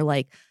older and you're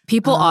like,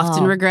 people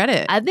often regret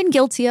it. I've been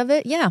guilty of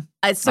it. Yeah.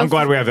 I'm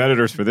glad we have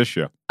editors for this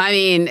show. I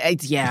mean,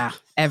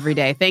 every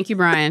day. Thank you,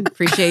 Brian.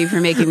 Appreciate you for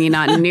making me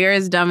not near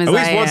as dumb as I am.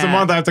 At least once a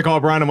month I have to call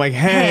Brian. I'm like,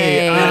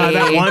 hey.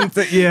 That one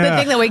thing. Yeah. The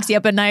thing that wakes you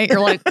up at night, you're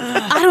like,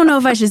 I don't know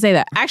if I should say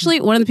that.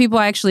 Actually, one of the people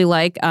I actually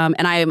like, and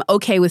I am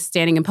okay with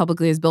standing in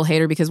publicly, is Bill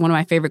Hader, because one of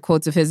my favorite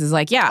quotes of his is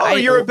like,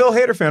 you're a Bill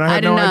Hader fan. I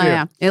had no idea.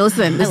 Yeah. Hey,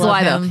 listen, this is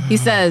why, though. He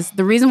says,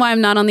 the reason why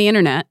I'm not on the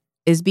internet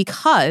is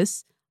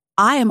because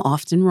I am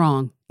often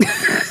wrong.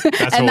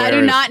 and I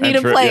do not need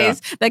a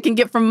place that can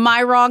get from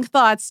my wrong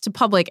thoughts to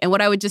public. And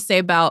what I would just say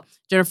about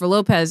Jennifer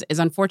Lopez is,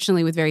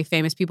 unfortunately, with very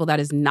famous people, that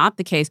is not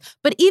the case.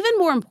 But even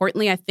more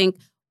importantly, I think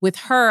with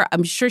her,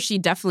 I'm sure she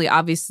definitely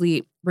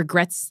obviously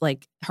regrets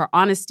like her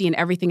honesty and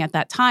everything at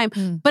that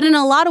time. But in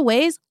a lot of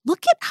ways,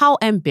 look at how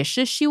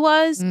ambitious she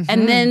was.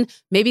 And then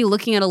maybe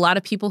looking at a lot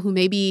of people who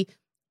maybe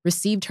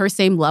received her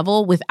same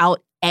level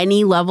without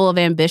any level of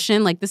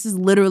ambition. Like, this is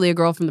literally a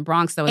girl from the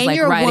Bronx that was and like,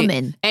 you're writing. A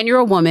woman. And you're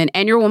a woman.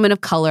 And you're a woman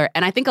of color.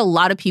 And I think a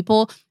lot of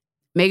people,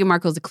 Meghan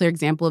Markle is a clear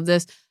example of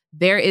this.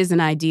 There is an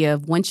idea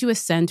of once you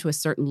ascend to a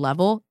certain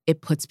level,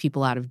 it puts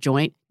people out of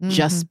joint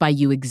just by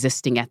you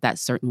existing at that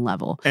certain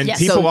level. And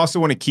people also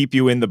want to keep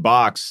you in the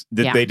box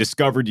that they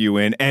discovered you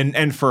in.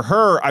 And for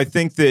her, I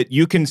think that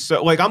you can,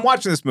 I'm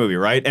watching this movie,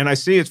 right? And I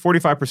see it's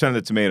 45% of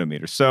the tomato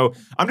meter. So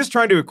I'm just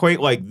trying to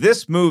equate like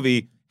this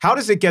movie, how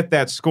does it get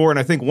that score? And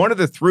I think one of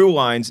the through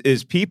lines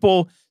is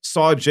people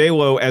saw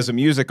J-Lo as a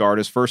music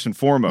artist first and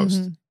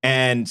foremost.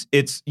 And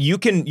it's you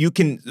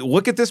can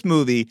look at this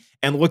movie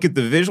and look at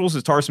the visuals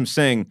that Tarsem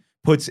Singh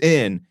puts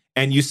in,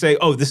 and you say,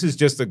 oh, this is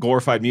just a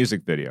glorified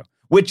music video,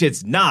 which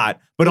it's not.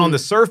 But on the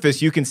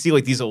surface, you can see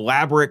like these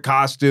elaborate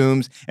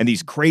costumes and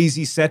these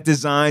crazy set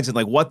designs and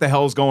like what the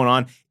hell is going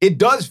on. It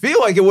does feel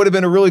like it would have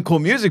been a really cool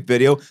music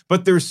video,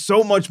 but there's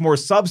so much more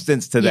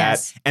substance to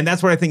that. And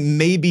that's what I think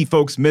maybe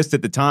folks missed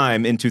at the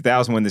time in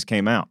 2000 when this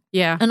came out.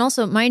 Yeah. And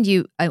also, mind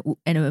you,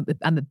 I'm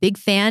a big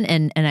fan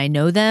and I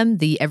know them,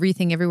 the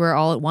Everything Everywhere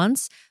All at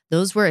Once.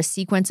 Those were a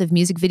sequence of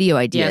music video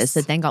ideas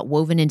that then got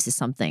woven into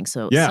something.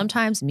 So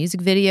sometimes music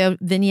video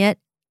vignette,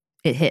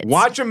 it hits.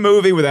 Watch a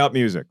movie without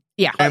music.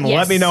 Yeah. And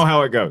let me know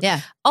how it goes.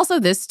 Yeah. Also,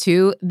 this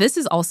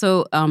is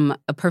also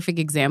a perfect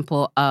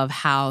example of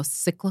how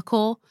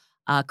cyclical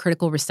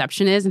critical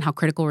reception is, and how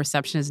critical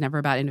reception is never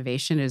about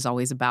innovation. It is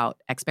always about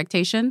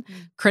expectation.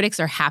 Critics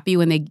are happy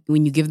when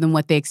you give them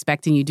what they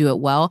expect and you do it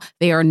well.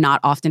 They are not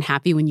often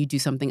happy when you do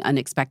something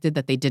unexpected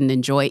that they didn't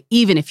enjoy,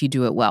 even if you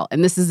do it well.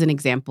 And this is an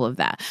example of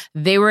that.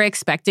 They were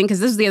expecting, because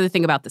this is the other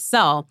thing about The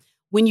Cell,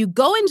 when you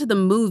go into the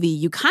movie,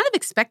 you kind of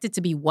expect it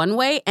to be one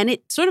way, and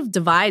it sort of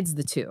divides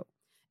the two.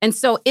 And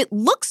so it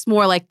looks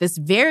more like this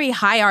very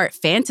high art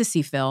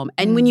fantasy film.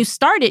 And when you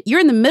start it,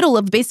 you're in the middle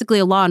of basically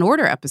a Law and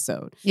Order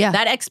episode. Yeah.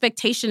 That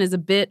expectation is a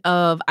bit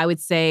of, I would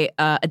say,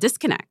 a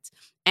disconnect.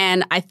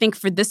 And I think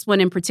for this one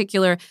in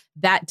particular,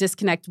 that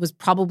disconnect was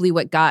probably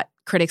what got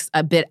critics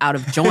a bit out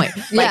of joint.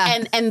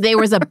 And there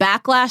was a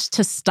backlash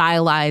to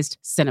stylized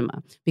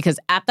cinema. Because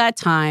at that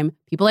time,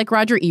 people like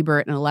Roger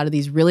Ebert and a lot of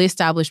these really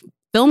established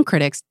film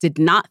critics did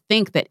not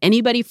think that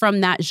anybody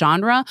from that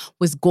genre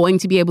was going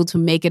to be able to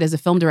make it as a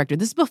film director.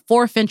 This is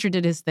before Fincher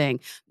did his thing.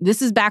 This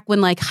is back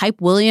when like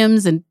Hype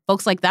Williams and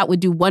folks like that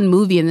would do one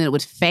movie and then it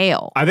would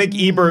fail. I think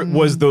Ebert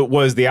was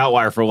the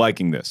outlier for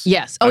liking this.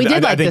 Yes. Oh, he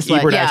did like this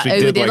one. Ebert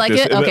actually did like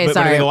this. It? Okay, but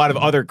sorry. I think a lot of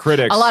other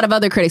critics,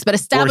 but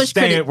established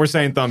critics, we're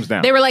saying thumbs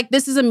down. They were like,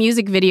 this is a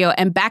music video.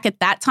 And back at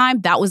that time,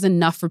 that was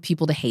enough for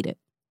people to hate it.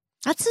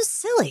 That's so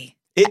silly.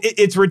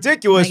 It's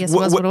ridiculous. I guess it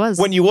was what it was.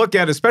 When you look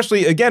at,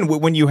 especially again,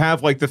 when you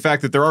have like the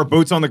fact that there are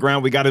boots on the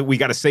ground, we got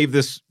to save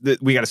this.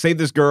 We got to save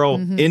this girl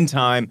in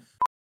time.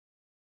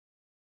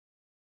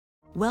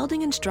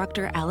 Welding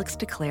instructor Alex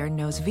DeClaire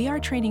knows VR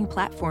training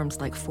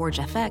platforms like Forge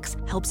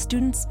FX help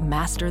students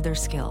master their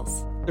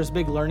skills. There's a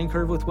big learning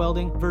curve with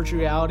welding.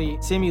 Virtual reality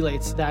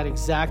simulates that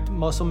exact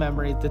muscle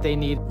memory that they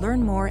need.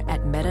 Learn more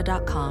at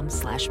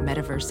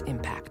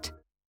meta.com/metaverseimpact.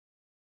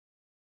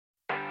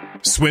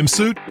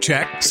 Swimsuit?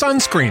 Check.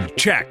 Sunscreen?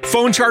 Check.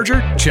 Phone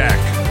charger? Check.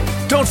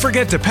 Don't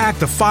forget to pack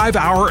the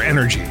 5-Hour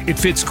Energy. It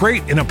fits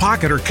great in a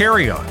pocket or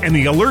carry-on, and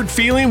the alert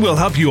feeling will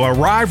help you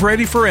arrive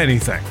ready for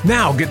anything.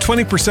 Now get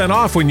 20%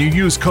 off when you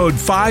use code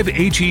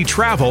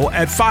 5HETRAVEL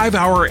at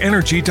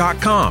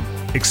 5hourenergy.com.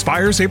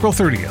 Expires April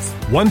 30th.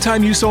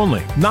 One-time use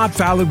only. Not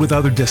valid with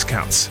other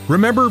discounts.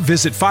 Remember,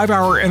 visit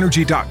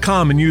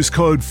 5hourenergy.com and use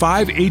code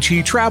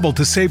 5HETRAVEL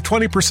to save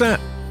 20%.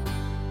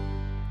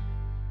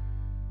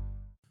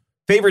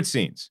 Favorite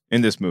scenes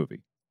in this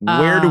movie?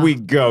 Where do we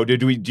go?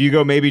 Do you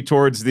go maybe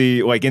towards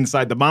the like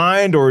inside the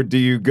mind, or do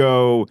you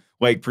go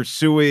like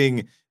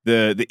pursuing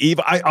the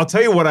evil? I'll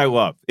tell you what I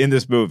love in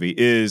this movie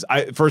is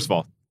first of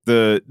all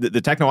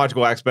the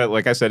technological aspect,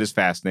 like I said, is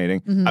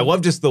fascinating. I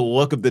love just the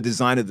look of the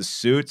design of the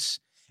suits,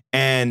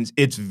 and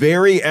it's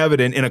very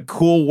evident in a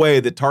cool way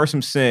that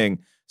Tarsem Singh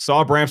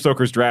saw Bram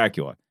Stoker's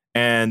Dracula,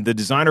 and the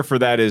designer for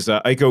that is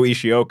Eiko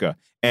Ishioka,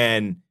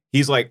 and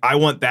he's like, I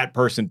want that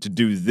person to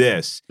do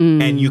this.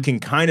 And you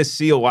can kind of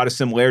see a lot of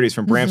similarities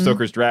from Bram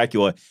Stoker's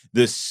Dracula.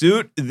 The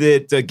suit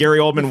that Gary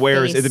Oldman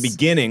wears at the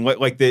beginning,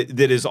 like that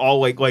is all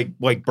like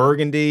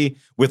burgundy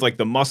with like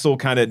the muscle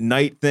kind of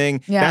knight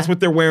thing. Yeah. That's what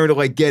they're wearing to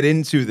like get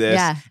into this.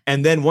 Yeah.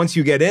 And then once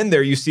you get in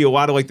there, you see a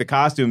lot of like the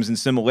costumes and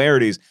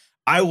similarities.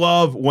 I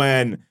love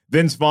when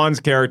Vince Vaughn's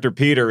character,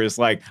 Peter, is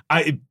like,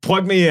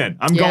 plug me in.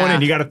 I'm going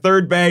in. You got a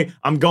third bay.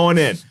 I'm going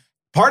in.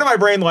 part of my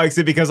brain likes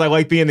it because I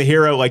like being the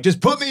hero. Like,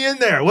 just put me in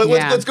there.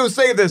 Let's go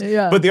save this.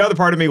 Yeah. But the other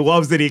part of me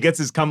loves that he gets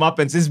his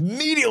comeuppance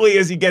immediately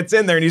as he gets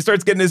in there and he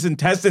starts getting his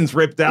intestines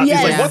ripped out.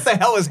 Yes. He's like, what the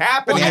hell is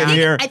happening in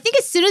here? I think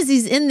as soon as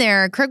he's in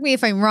there, correct me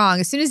if I'm wrong,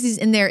 as soon as he's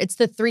in there, it's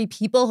the three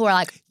people who are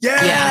like,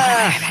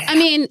 I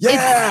mean,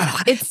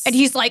 it's and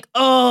he's like,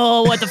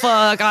 oh, what the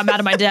fuck? I'm out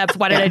of my depth.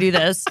 Why did I do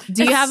this?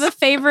 Do you have a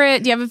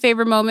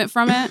favorite moment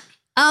from it?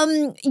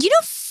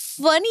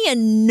 Funny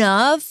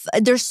enough,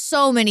 there's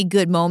so many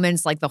good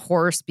moments, like the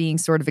horse being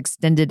sort of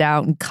extended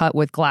out and cut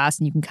with glass,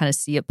 and you can kind of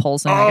see it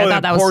pulsing. I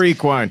thought that poor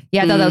equine.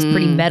 Yeah, I thought that was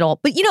pretty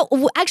metal. But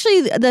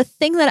actually, the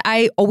thing that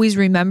I always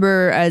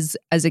remember as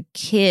a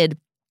kid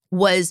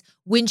was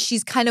when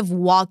she's kind of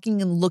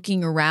walking and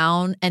looking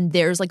around and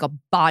there's like a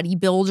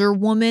bodybuilder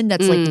woman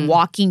that's like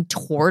walking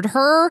toward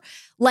her.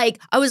 Like,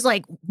 I was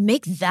like,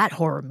 make that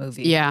horror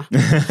movie. Yeah.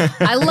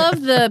 I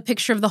love the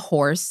picture of the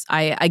horse.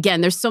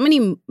 There's so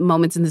many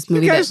moments in this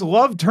movie. You guys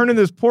love turning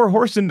this poor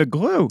horse into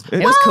glue.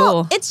 It was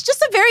cool. It's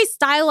just a very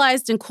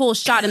stylized and cool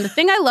shot. And the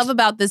thing I love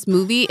about this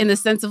movie, in the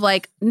sense of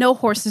like, no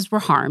horses were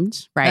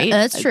harmed, right?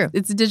 That's true.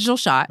 It's a digital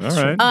shot.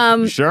 All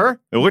right. Sure?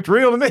 It looked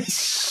real to me.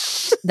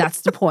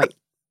 That's the point.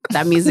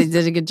 That means they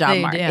did a good job,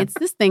 Mark. It's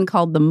this thing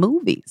called the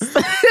movies.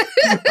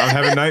 I'm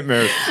having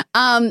nightmares.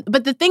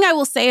 But the thing I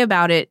will say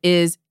about it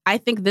is I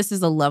think this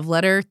is a love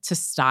letter to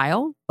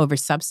style over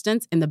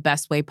substance in the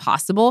best way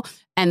possible.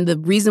 And the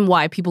reason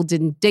why people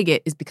didn't dig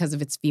it is because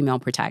of its female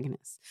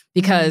protagonist.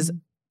 Because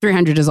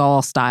 300 is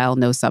all style,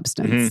 no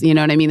substance. You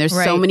know what I mean? There's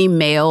so many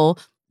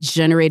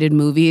male-generated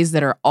movies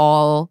that are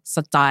all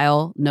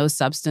style, no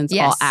substance,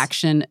 all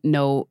action,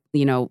 no,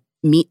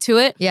 meat to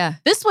it. Yeah.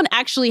 This one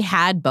actually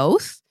had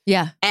both.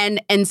 Yeah.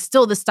 And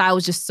still the style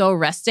was just so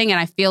arresting. And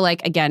I feel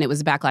like, again, it was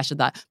a backlash of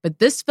that. But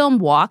this film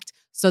walked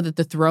so that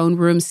the throne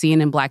room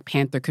scene in Black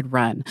Panther could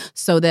run.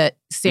 So that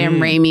Sam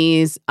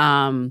Raimi's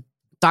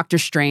Doctor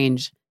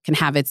Strange can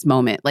have its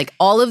moment. Like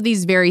all of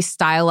these very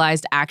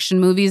stylized action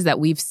movies that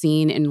we've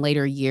seen in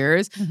later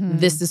years,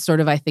 this is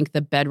sort of, I think,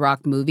 the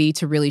bedrock movie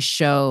to really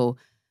show,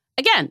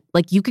 again,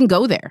 like you can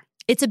go there.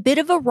 It's a bit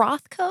of a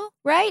Rothko,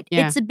 right?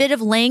 Yeah. It's a bit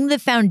of laying the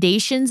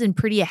foundations and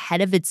pretty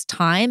ahead of its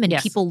time. And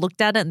people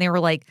looked at it and they were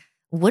like,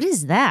 what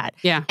is that?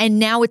 Yeah. And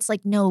now it's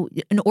like, no,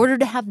 in order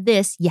to have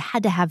this, you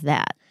had to have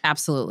that.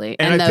 Absolutely.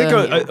 And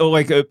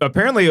I think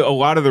apparently a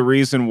lot of the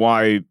reason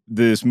why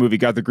this movie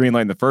got the green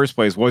light in the first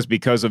place was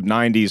because of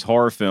 90s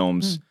horror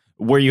films.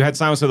 Where you had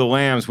Silence of the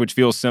Lambs, which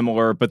feels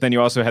similar, but then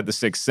you also had The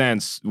Sixth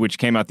Sense, which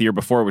came out the year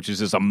before, which is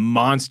just a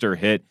monster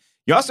hit.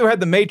 You also had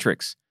The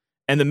Matrix.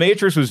 And The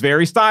Matrix was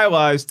very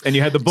stylized, and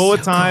you had the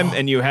bullet time,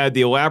 and you had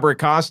the elaborate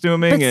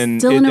costuming,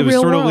 and it was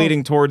sort of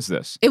leading towards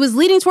this. It was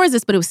leading towards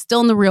this, but it was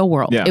still in the real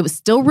world. Yeah. It was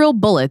still real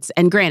bullets.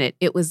 And granted,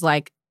 it was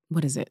like,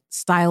 what is it?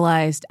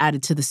 Stylized,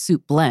 added to the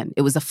soup blend.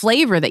 It was a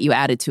flavor that you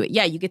added to it.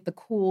 Yeah, you get the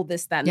cool,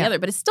 this, that, and the other,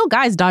 but it's still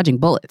guys dodging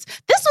bullets.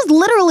 This was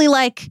literally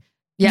like,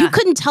 you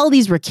couldn't tell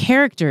these were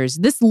characters.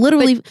 This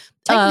literally... But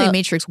technically,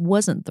 Matrix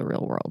wasn't the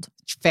real world.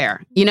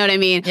 Fair. You know what I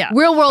mean? Yeah.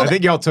 Real world... I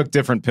think y'all took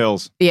different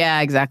pills.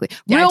 Yeah, exactly.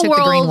 Yeah, real I took world,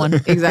 the green one.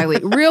 Exactly.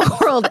 Real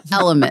world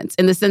elements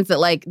in the sense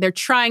that like they're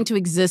trying to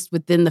exist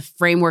within the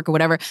framework or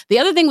whatever. The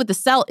other thing with The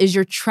Cell is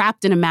you're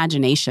trapped in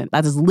imagination.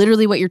 That is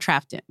literally what you're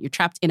trapped in. You're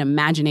trapped in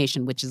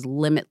imagination, which is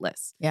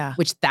limitless. Yeah.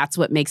 Which that's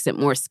what makes it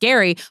more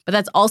scary. But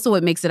that's also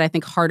what makes it, I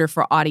think, harder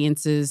for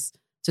audiences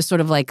to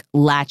sort of like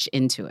latch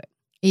into it.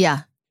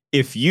 Yeah.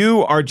 If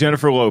you are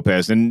Jennifer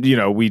Lopez, and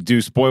we do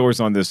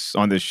spoilers on this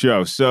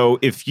show, so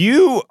if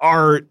you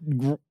are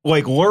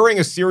like luring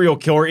a serial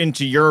killer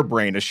into your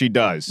brain, as she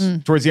does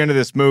towards the end of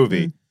this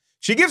movie,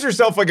 she gives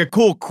herself like a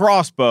cool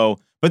crossbow,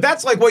 but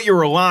that's like what you're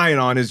relying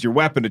on as your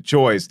weapon of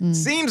choice.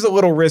 Seems a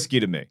little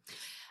risky to me.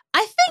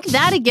 I think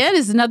that again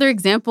is another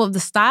example of the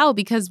style,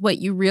 because what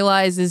you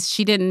realize is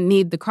she didn't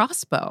need the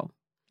crossbow,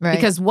 right?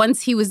 Because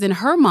once he was in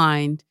her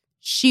mind,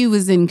 she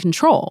was in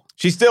control.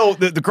 She still,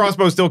 the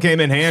crossbow still came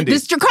in handy.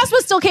 The crossbow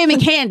still came in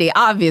handy,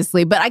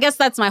 obviously. But I guess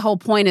that's my whole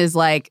point, is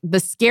like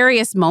the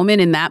scariest moment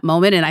in that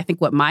moment. And I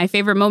think what my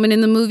favorite moment in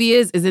the movie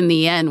is in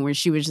the end, where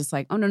she was just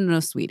like, oh, no,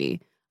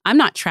 sweetie. I'm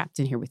not trapped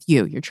in here with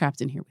you. You're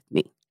trapped in here with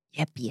me.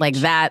 Yeah, bitch. Like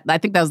that. I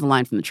think that was the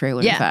line from the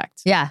trailer, in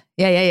fact. Yeah.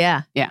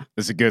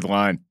 That's a good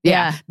line.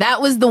 Yeah.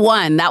 That was the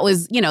one. That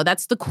was,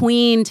 that's the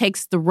queen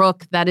takes the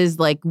rook. That is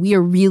like, we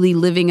are really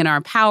living in our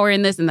power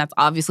in this. And that's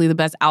obviously the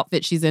best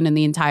outfit she's in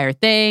the entire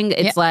thing.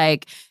 It's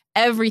like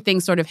everything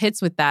sort of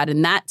hits with that.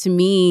 And that to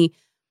me,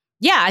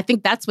 I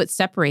think that's what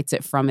separates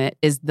it from it,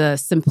 is the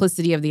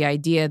simplicity of the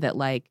idea that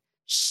like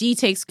she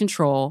takes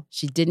control.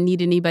 She didn't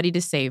need anybody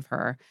to save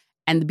her.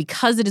 And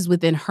because it is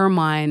within her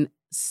mind,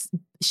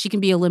 she can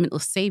be a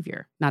limitless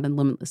savior, not a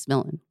limitless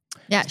villain.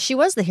 Yeah, she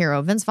was the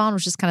hero. Vince Vaughn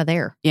was just kind of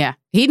there. Yeah,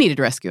 he needed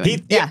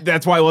rescuing.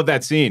 That's why I love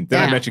that scene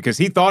that I mentioned, because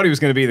he thought he was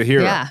going to be the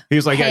hero. Yeah. He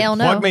was like, hey,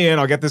 plug me in.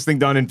 I'll get this thing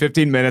done in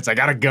 15 minutes. I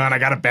got a gun. I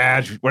got a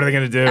badge. What are they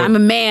going to do? I'm a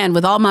man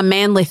with all my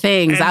manly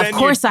things. Of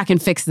course I can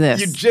fix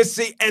this. You just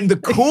see, and the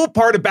cool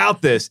part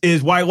about this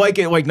is why I like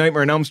it like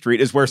Nightmare on Elm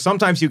Street, is where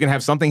sometimes you can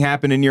have something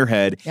happen in your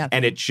head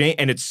and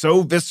it's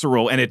so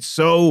visceral and it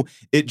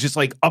just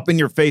like up in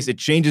your face. It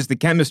changes the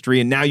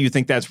chemistry and now you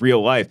think that's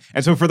real life.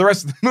 And so for the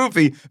rest of the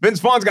movie, Vince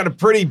Vaughn's got a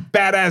pretty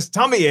badass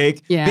tummy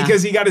ache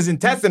because he got his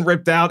intestine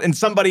ripped out in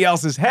somebody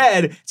else's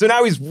head. So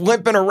now he's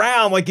limping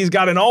around like he's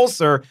got an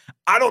ulcer.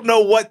 I don't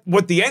know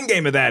what the end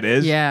game of that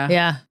is.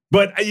 Yeah.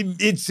 But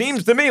it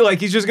seems to me like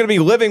he's just going to be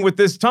living with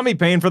this tummy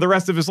pain for the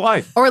rest of his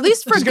life. Or at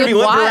least for a good while. He's going to be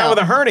living around with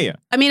a hernia.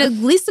 I mean, at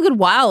least a good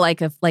while,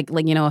 like a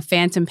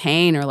phantom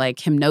pain or like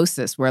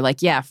hypnosis, where like,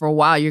 for a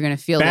while you're going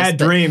to feel bad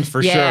dreams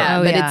for sure.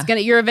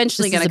 But you're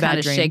eventually going to kind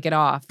of shake it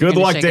off. Good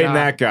luck dating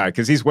that guy,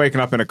 because he's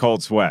waking up in a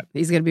cold sweat.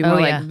 He's going to be more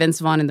like Vince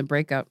Vaughn in The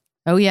Breakup.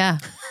 Oh, yeah.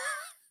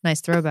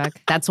 Nice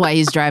throwback. That's why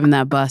he's driving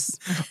that bus.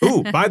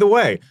 Ooh, by the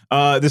way,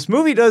 this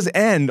movie does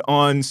end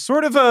on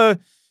sort of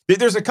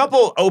there's a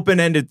couple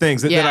open-ended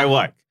things that I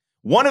like.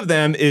 One of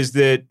them is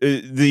that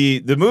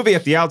the movie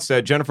at the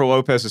outset, Jennifer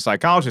Lopez's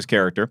psychologist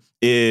character,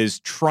 is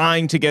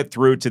trying to get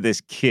through to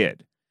this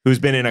kid who's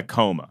been in a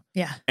coma.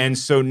 Yeah. And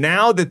so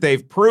now that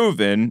they've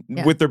proven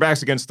with their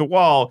backs against the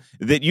wall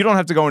that you don't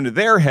have to go into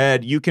their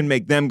head, you can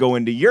make them go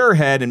into your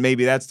head, and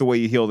maybe that's the way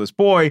you heal this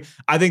boy.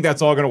 I think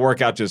that's all going to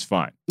work out just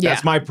fine. Yeah.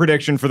 That's my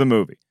prediction for the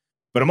movie.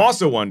 But I'm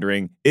also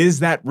wondering, is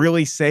that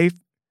really safe?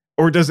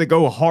 Or does it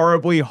go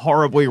horribly,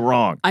 horribly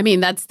wrong? I mean,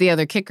 that's the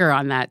other kicker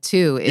on that,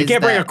 too. You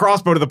can't bring a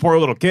crossbow to the poor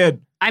little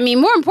kid. I mean,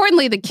 more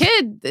importantly, the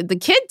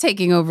kid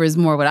taking over is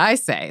more what I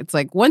say. It's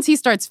like once he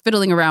starts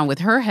fiddling around with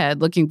her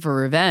head looking for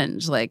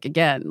revenge, like,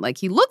 again, like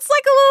he looks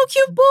like a little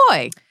cute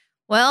boy.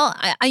 Well,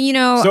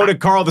 So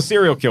did Carl the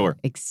serial killer.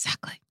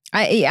 Exactly.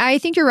 I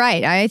think you're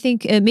right. I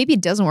think maybe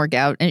it doesn't work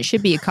out, and it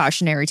should be a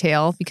cautionary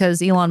tale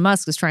because Elon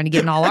Musk is trying to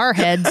get in all our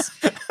heads,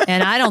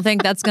 and I don't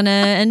think that's going to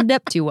end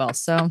up too well,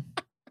 so...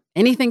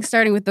 Anything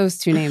starting with those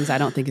two names, I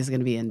don't think is going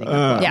to be ending up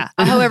well. Yeah.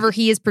 However,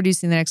 he is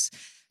producing the next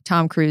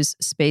Tom Cruise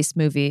space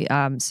movie.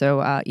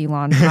 So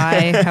Elon,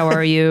 hi, how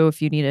are you?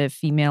 If you need a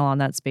female on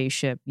that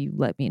spaceship, you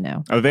let me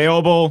know.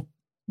 Available.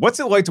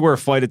 What's it like to wear a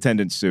flight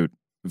attendant suit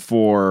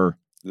for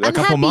a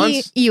couple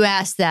months? You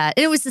asked that.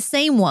 It was the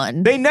same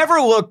one. They never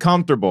look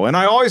comfortable. And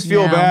I always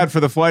feel bad for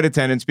the flight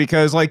attendants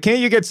because, like, can't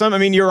you get some? I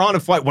mean, you're on a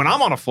flight. When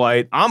I'm on a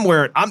flight, I'm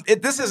wearing,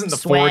 this isn't the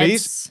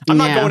Sweats. 40s. I'm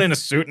not going in a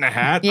suit and a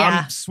hat.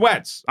 I'm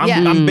sweats.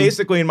 I'm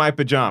basically in my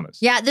pajamas.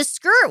 Yeah, the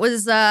skirt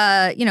was,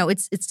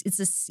 it's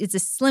a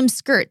slim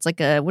skirt. It's like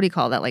a, what do you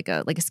call that? Like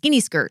a skinny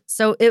skirt.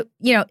 So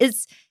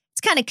it's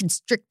kind of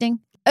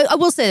constricting. I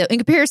will say, though, in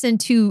comparison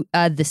to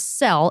The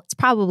Cell, it's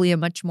probably a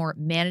much more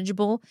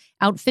manageable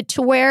outfit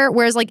to wear.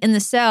 Whereas, like, in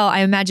The Cell, I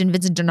imagine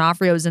Vincent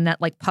D'Onofrio is in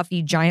that, like,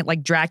 puffy, giant,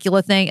 like,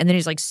 Dracula thing. And then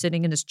he's, like,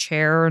 sitting in his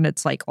chair, and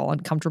it's, like, all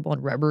uncomfortable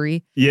and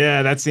rubbery.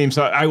 Yeah, that seems...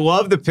 I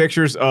love the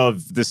pictures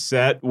of the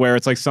set where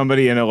it's, like,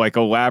 somebody in a, like,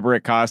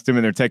 elaborate costume,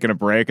 and they're taking a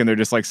break, and they're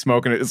just, like,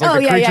 smoking it. It's like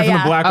Creature from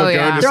the Black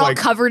Lagoon. They're all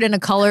covered in a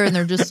color, and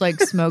they're just, like,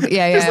 smoking.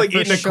 Just, like,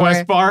 eating a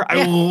Quest bar.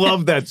 I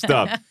love that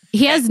stuff.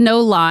 He has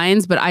no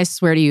lines, but I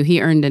swear to you,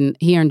 he earned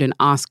an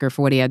Oscar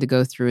for what he had to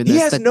go through in this. He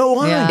has no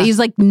lines. Yeah. He's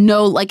like,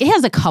 he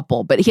has a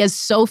couple, but he has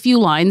so few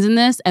lines in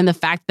this. And the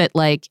fact that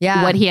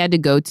what he had to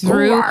go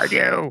through. Who are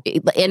you?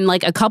 And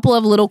like a couple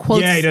of little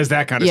quotes. Yeah, he does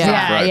that kind of stuff.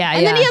 Right?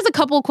 And then he has a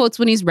couple of quotes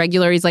when he's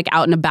regular. He's like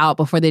out and about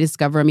before they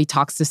discover him. He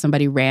talks to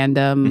somebody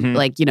random,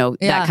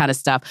 that kind of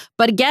stuff.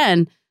 But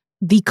again,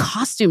 the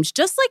costumes,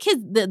 just like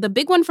the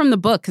big one from the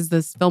book, because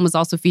this film was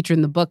also featured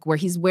in the book, where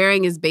he's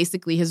wearing is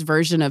basically his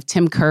version of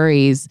Tim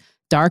Curry's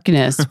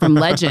Darkness from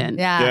Legend.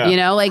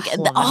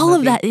 All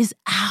of that is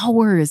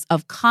hours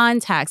of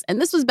contacts. And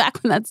this was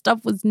back when that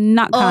stuff was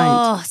not kind.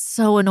 Oh,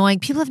 so annoying.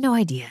 People have no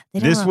idea.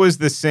 This was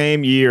the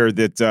same year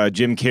that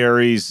Jim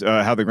Carrey's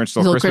How the Grinch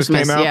Stole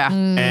Christmas came out. Yeah.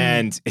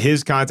 And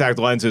his contact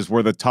lenses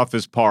were the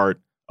toughest part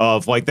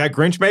of like that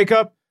Grinch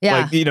makeup.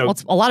 Yeah.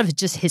 A lot of it's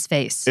just his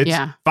face. It's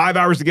 5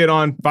 hours to get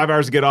on, 5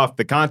 hours to get off.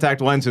 The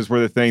contact lenses were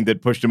the thing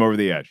that pushed him over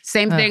the edge.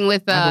 Same thing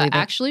with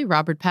actually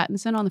Robert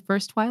Pattinson on the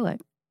first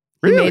Twilight.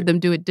 Really? He made them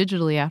do it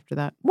digitally after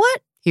that.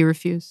 What? He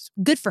refused.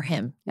 Good for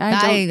him.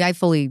 I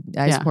fully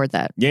support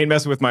that. You ain't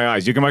messing with my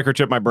eyes. You can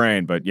microchip my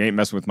brain, but you ain't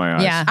messing with my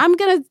eyes. Yeah. I'm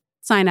going to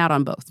sign out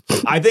on both.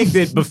 I think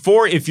that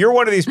if you're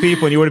one of these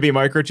people and you want to be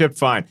microchipped,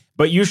 fine.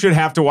 But you should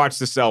have to watch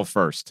The Cell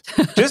first.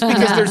 Just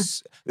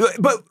because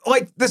but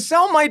like The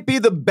Cell might be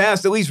the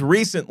best, at least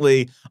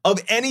recently, of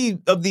any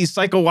of these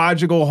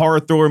psychological horror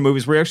thriller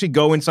movies where you actually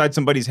go inside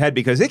somebody's head,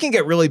 because it can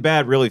get really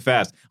bad really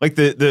fast. Like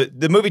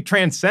the movie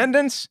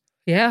Transcendence.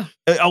 Yeah.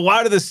 A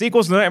lot of the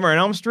sequels to Nightmare on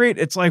Elm Street,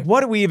 it's like,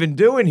 what are we even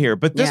doing here?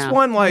 But this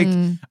one, like,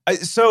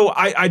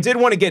 I did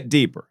want to get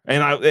deeper.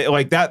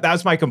 And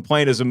that's my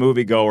complaint as a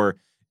moviegoer,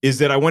 is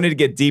that I wanted to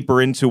get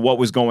deeper into what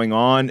was going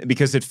on,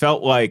 because it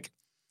felt like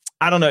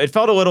I don't know. It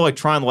felt a little like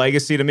Tron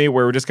Legacy to me,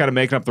 where we're just kind of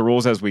making up the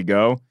rules as we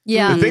go.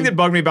 Yeah. The thing that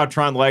bugged me about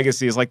Tron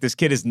Legacy is like this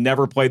kid has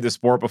never played the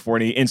sport before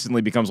and he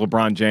instantly becomes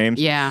LeBron James.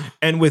 Yeah.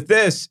 And with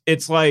this,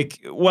 it's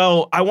like,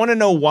 well, I want to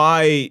know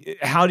why.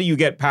 How do you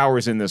get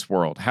powers in this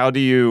world? How do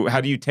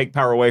you take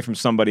power away from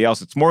somebody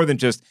else? It's more than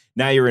just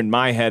now you're in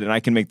my head and I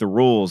can make the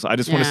rules. I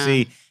just want to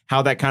see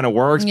how that kind of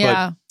works.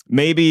 Yeah. But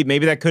maybe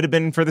that could have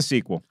been for the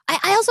sequel.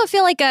 I also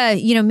feel like,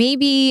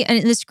 maybe,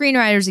 and the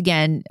screenwriters,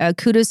 again,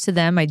 kudos to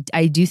them.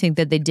 I do think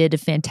that they did a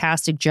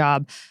fantastic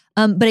job.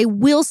 But I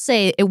will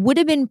say it would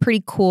have been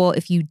pretty cool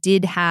if you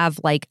did have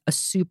like a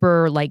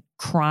super like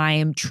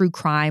true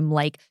crime,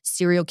 like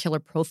serial killer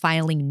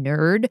profiling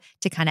nerd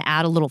to kind of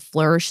add a little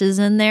flourishes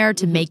in there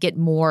to make it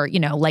more,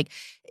 like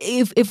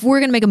if we're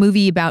going to make a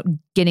movie about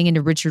getting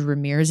into Richard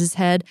Ramirez's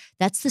head,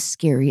 that's the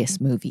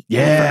scariest movie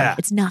ever.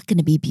 It's not going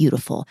to be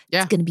beautiful.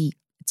 Yeah. It's going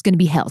to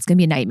be hell. It's going to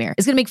be a nightmare.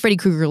 It's going to make Freddy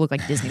Krueger look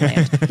like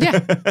Disneyland. Yeah,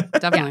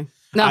 definitely.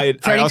 No,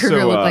 Freddy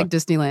Krueger look like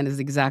Disneyland is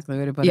exactly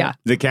what it put it.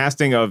 The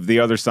casting of the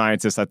other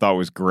scientists I thought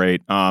was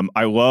great.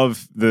 I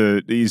love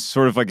he's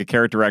sort of like a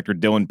character actor,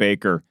 Dylan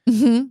Baker,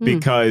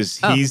 because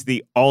he's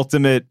the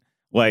ultimate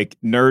like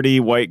nerdy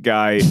white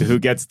guy who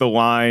gets the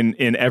line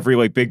in every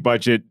like big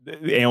budget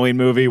alien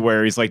movie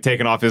where he's like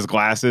taking off his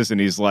glasses and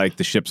he's like,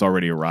 the ship's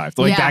already arrived.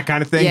 Like that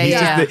kind of thing.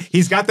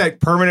 He's got that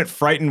permanent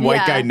frightened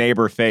white guy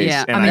neighbor face.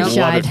 And I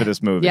love it for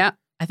this movie. Yeah.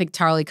 I think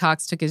Charlie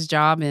Cox took his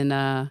job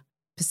in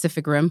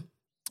Pacific Rim.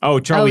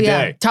 Oh, Charlie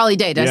Day. Charlie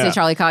Day. Did I say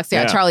Charlie Cox?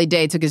 Yeah, Charlie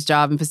Day took his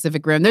job in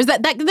Pacific Rim. There's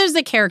there's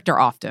a character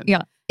often.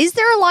 Yeah. Is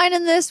there a line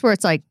in this where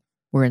it's like,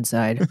 we're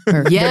inside?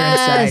 Or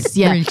yes.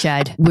 We're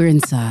inside. We're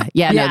inside.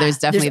 Yeah, no, there's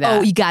definitely that.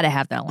 Oh, you got to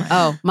have that line.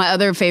 Oh, my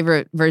other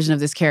favorite version of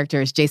this character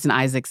is Jason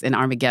Isaacs in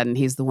Armageddon.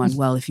 He's the one,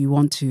 well, if you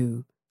want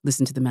to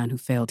listen to the man who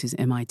failed his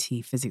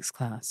MIT physics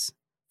class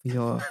for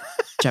your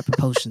jet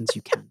propulsions,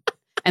 you can.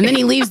 And then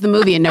he leaves the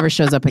movie and never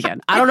shows up again.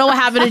 I don't know what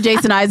happened to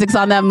Jason Isaacs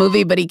on that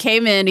movie, but he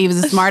came in, he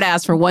was a smart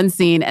ass for one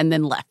scene and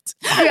then left.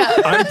 Yeah.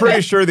 I'm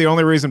pretty sure the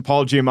only reason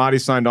Paul Giamatti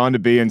signed on to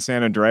be in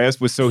San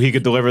Andreas was so he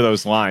could deliver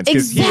those lines.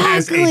 Because he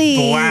has a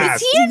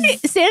blast. Is he in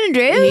San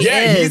Andreas?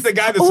 Yeah, he's the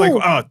guy that's like,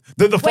 oh,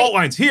 the fault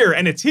line's here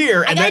and it's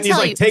here. And then he's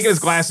like taking his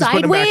glasses,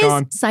 putting them back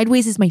on.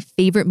 Sideways is my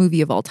favorite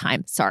movie of all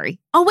time. Sorry.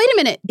 Oh, wait a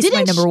minute. It's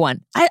my number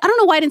one. I don't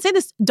know why I didn't say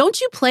this. Don't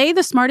you play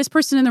the smartest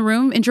person in the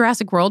room in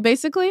Jurassic World,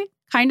 basically?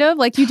 Kind of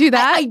like you do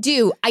that? I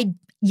do.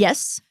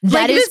 Yes,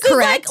 that is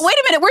correct. Wait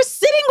a minute, we're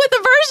sitting with a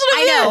version of this.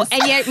 I know,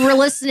 and yet we're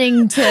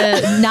listening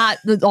to not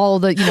all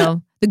the,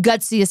 the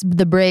gutsiest,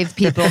 the brave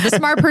people. The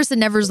smart person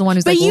never is the one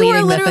who's like leading the thing. But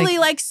you were literally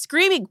like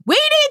screaming, we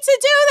need to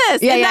do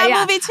this in that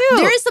movie too.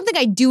 There is something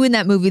I do in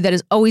that movie that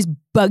has always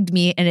bugged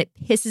me and it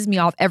pisses me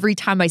off every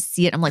time I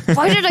see it. I'm like,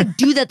 why did I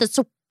do that? That's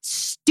so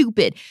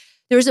stupid.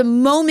 There's a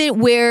moment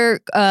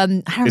where, I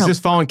don't know. Is this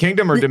Fallen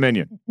Kingdom or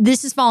Dominion?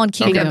 This is Fallen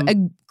Kingdom. Okay.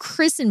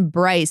 Chris and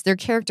Bryce, their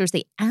characters,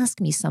 they ask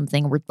me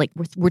something.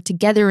 We're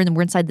together and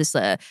we're inside this,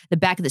 the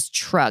back of this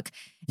truck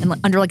and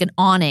under like an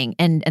awning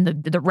and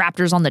the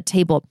raptor's on the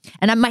table.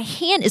 And my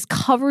hand is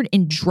covered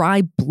in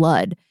dry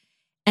blood.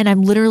 And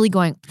I'm literally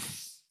going,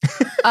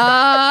 and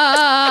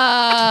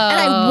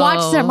I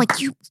watched it. I'm like,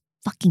 you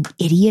fucking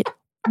idiot.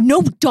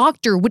 No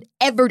doctor would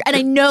ever, and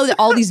I know that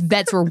all these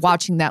vets were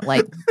watching that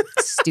like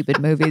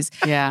stupid movies.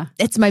 Yeah.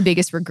 It's my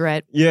biggest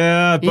regret.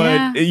 Yeah,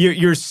 but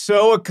you're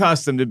so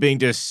accustomed to being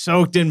just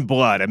soaked in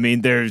blood. I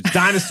mean, there's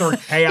dinosaur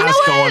chaos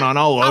going on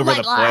all over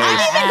the place. I'm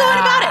not even going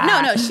about it.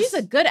 No, she's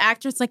a good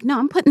actress. Like, no,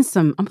 I'm putting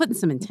some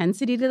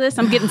intensity to this.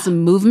 I'm getting some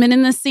movement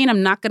in this scene.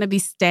 I'm not going to be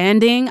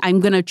standing. I'm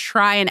going to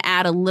try and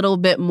add a little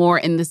bit more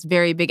in this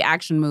very big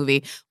action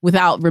movie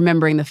without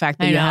remembering the fact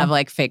that you have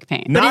like fake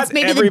pain. But it's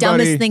maybe the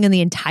dumbest thing in the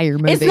entire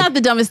movie. It's not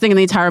the dumbest thing in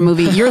the entire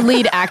movie. Your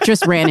lead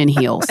actress ran in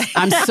heels.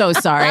 I'm so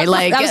sorry.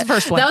 That was the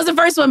first one. That was the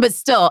first one, but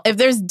still, if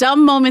there's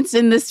dumb moments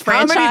in this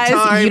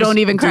franchise, you don't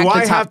even crack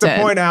the top 10. Do I have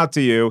to point out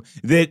to you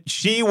that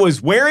she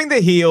was wearing the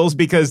heels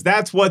because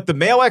that's what the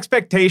male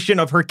expectation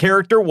of her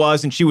character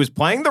was, and she was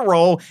playing the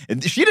role,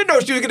 and she didn't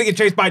know she was going to get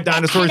chased by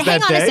dinosaurs that day.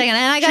 Hang on a second,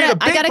 and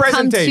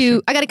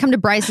I gotta come to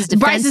Bryce's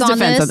defense on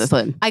this.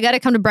 I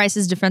gotta come to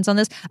Bryce's defense on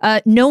this.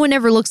 No one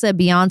ever looks at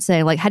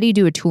Beyonce like, how do you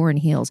do a tour in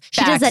heels?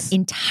 She does that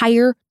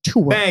entire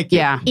tour. Thank you.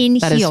 Yeah, in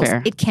that heels. Is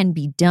fair. It can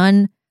be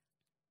done.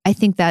 I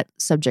think that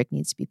subject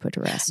needs to be put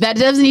to rest. That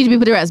does need to be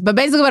put to rest. But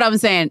basically what I'm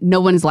saying, no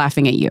one's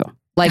laughing at you.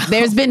 Like,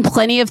 there's been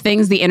plenty of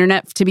things the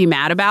internet to be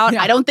mad about.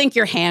 Yeah. I don't think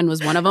your hand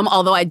was one of them,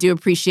 although I do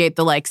appreciate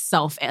the, like,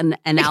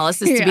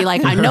 self-analysis to be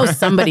like, I know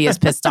somebody is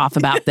pissed off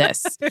about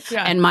this.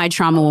 And my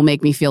trauma will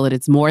make me feel that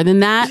it's more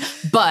than that.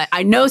 But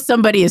I know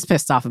somebody is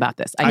pissed off about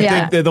this. I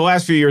think that the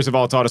last few years have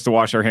all taught us to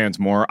wash our hands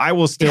more. I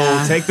will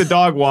still take the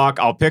dog walk.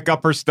 I'll pick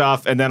up her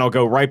stuff, and then I'll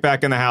go right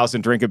back in the house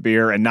and drink a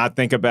beer and not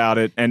think about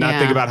it and not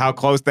think about how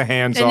close the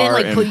hands are. And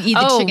then, like, eat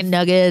the chicken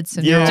nuggets.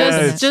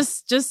 And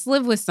just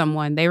live with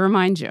someone. They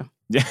remind you.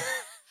 Yeah.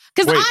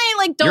 Because I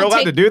like don't. You're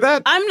allowed to do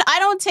that? I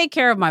don't take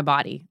care of my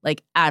body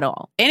like at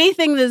all.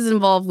 Anything that is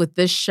involved with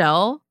this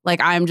shell, like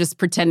I'm just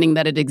pretending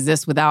that it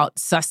exists without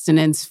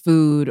sustenance,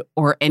 food,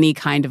 or any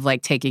kind of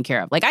like taking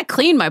care of. Like I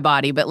clean my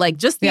body, but like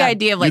just the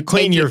idea of like you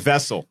clean your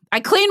vessel.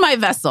 I clean my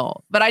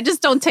vessel, but I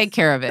just don't take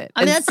care of it.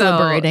 I mean, that's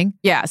liberating.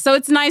 Yeah, so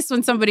it's nice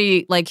when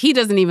somebody like he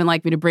doesn't even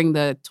like me to bring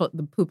the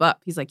poop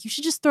up. He's like, you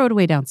should just throw it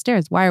away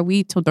downstairs. Why are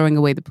we throwing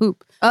away the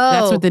poop? Oh,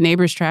 that's what the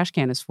neighbor's trash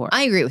can is for.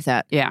 I agree with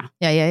that. Yeah.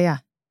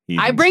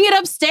 I bring it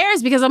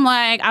upstairs because I'm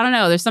like, I don't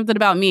know. There's something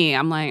about me.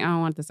 I'm like, I don't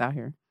want this out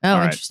here.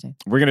 Oh, interesting.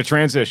 We're going to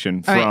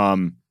transition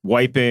from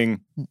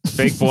wiping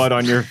fake blood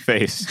on your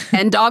face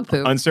and dog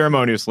poop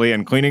unceremoniously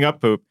and cleaning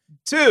up poop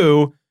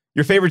to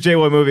your favorite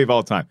J-Lo movie of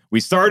all time. We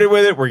started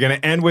with it. We're going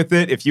to end with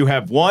it. If you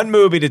have one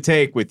movie to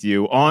take with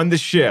you on the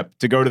ship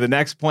to go to the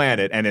next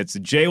planet and it's a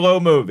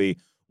J-Lo movie,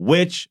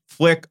 which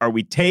flick are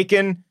we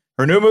taking?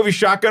 Her new movie,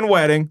 Shotgun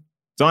Wedding.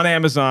 It's on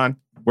Amazon.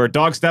 Where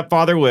Dog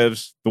Stepfather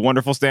Lives, the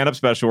wonderful stand-up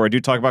special where I do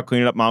talk about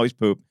cleaning up Molly's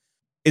poop.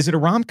 Is it a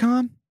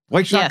rom-com?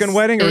 Like Shotgun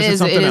Wedding? Or is it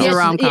something else? It is a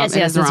rom-com. Yes,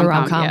 it's a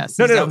rom-com. Yes.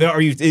 No.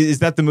 Is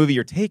that the movie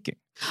you're taking?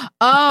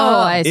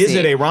 I see. Is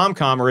it a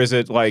rom-com or is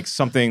it like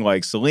something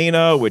like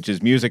Selena, which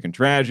is music and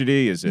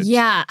tragedy? Is it?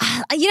 Yeah.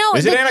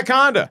 Is it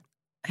Anaconda?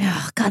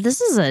 Oh, God,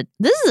 this is a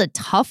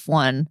tough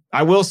one.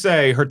 I will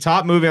say her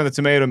top movie on the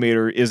Tomato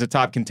Meter is a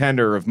top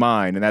contender of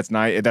mine, and that's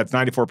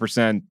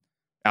 94%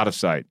 Out of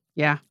Sight.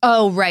 Yeah.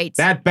 Oh, right.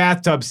 That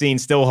bathtub scene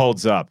still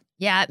holds up.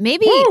 Yeah,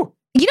 maybe. Woo!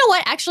 You know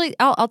what? Actually,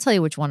 I'll tell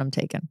you which one I'm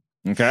taking.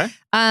 Okay.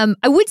 I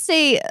would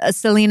say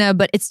Selena,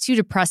 but it's too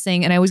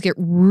depressing, and I always get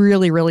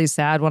really, really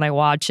sad when I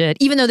watch it.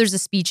 Even though there's a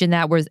speech in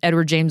that where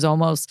Edward James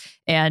Olmos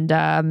and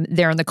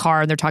they're in the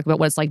car and they're talking about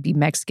what it's like to be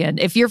Mexican.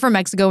 If you're from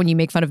Mexico and you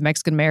make fun of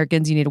Mexican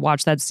Americans, you need to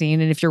watch that scene.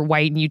 And if you're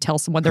white and you tell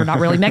someone they're not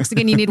really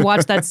Mexican, you need to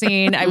watch that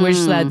scene. I wish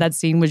that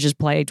scene would just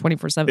play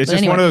 24/7. It's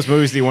just one of those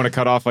movies that you want to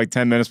cut off like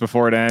 10 minutes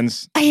before it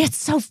ends. It's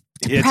so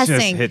depressing. It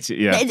just hits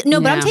you.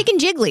 But I'm taking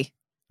Jiggly.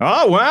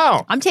 Oh,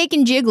 wow. I'm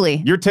taking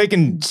Jiggly. You're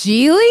taking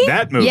Geely?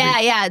 That movie.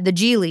 Yeah, the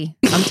Geely.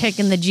 I'm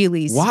taking the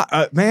Geelys.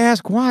 Why? May I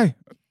ask why?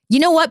 You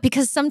know what?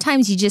 Because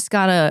sometimes you just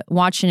gotta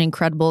watch an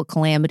incredible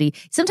calamity.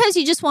 Sometimes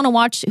you just want to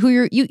watch who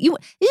you're. It's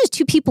just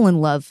two people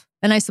in love,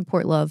 and I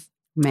support love.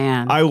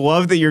 Man, I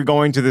love that you're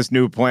going to this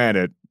new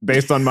planet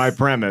based on my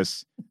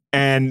premise.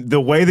 And the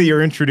way that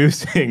you're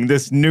introducing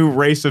this new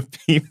race of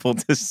people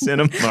to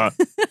cinema.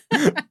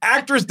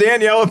 Actress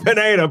Daniela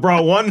Pineda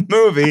brought one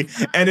movie,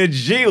 and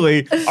it's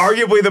Geely,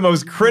 arguably the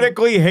most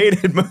critically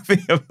hated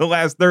movie of the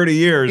last 30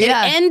 years. It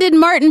ended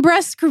Martin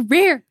Brest's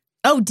career.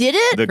 Oh, did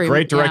it? The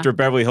great director of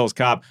Beverly Hills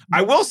Cop.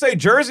 I will say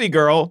Jersey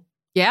Girl.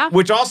 Yeah.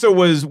 Which also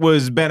was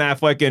Ben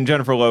Affleck and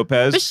Jennifer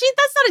Lopez. But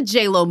that's not a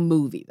J-Lo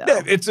movie, though.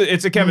 Yeah,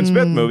 it's a Kevin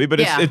Smith movie, but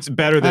it's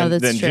better than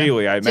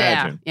Geely, I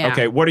imagine. Yeah.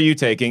 Okay, what are you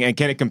taking? And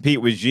can it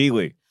compete with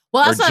Geely?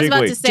 Well, that's what I was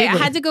about to say. I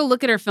had to go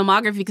look at her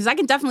filmography because I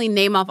can definitely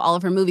name off all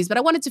of her movies, but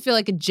I wanted to feel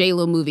like a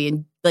J-Lo movie.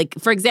 And like,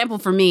 for example,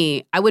 for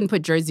me, I wouldn't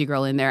put Jersey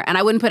Girl in there, and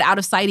I wouldn't put Out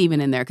of Sight even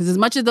in there because as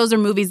much as those are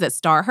movies that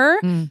star her,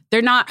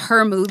 they're not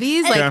her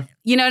movies. Like,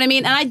 you know what I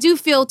mean? And I do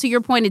feel, to your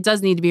point, it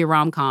does need to be a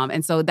rom-com.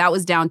 And so that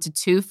was down to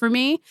two for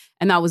me,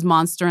 and that was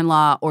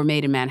Monster-in-Law or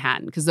Made in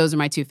Manhattan because those are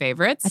my two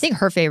favorites. I think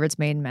her favorite's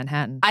Made in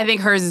Manhattan. I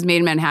think hers is Made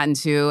in Manhattan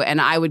too, and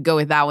I would go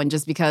with that one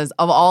just because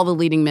of all the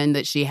leading men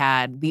that she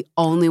had. The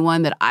only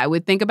one that I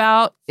would think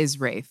about is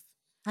Rafe.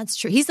 That's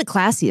true. He's the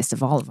classiest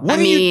of all of them. What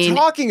are you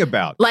talking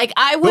about? Like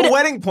I would. The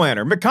Wedding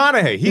Planner,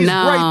 McConaughey. He's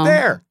right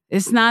there.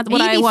 It's not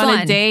what I want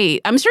to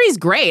date. I'm sure he's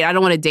great. I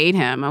don't want to date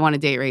him. I want to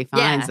date Ray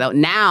Fiennes though.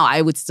 Now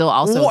I would still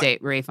also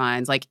date Ray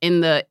Fiennes. Like in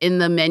the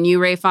menu,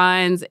 Ray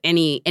Fiennes,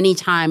 any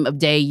time of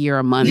day, year,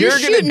 or month. You're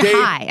shooting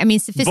high. I mean,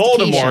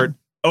 sophistication. Voldemort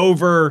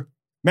over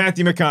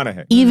Matthew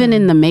McConaughey. Even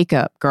in the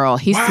makeup, girl.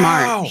 He's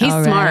smart. He's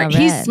smart. Right.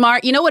 He's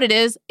smart. You know what it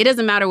is? It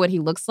doesn't matter what he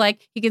looks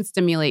like. He can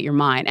stimulate your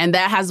mind. And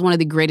that has one of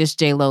the greatest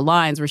J-Lo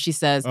lines where she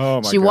says,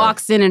 she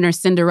walks in her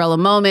Cinderella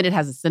moment. It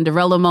has a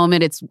Cinderella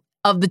moment. It's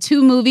of the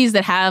two movies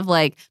that have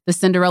like the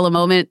Cinderella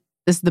moment,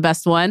 this is the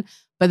best one.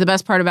 But the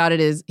best part about it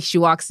is she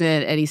walks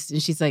in and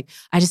she's like,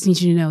 I just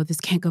need you to know this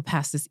can't go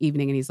past this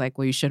evening. And he's like,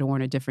 well, you should have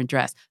worn a different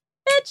dress.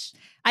 Bitch.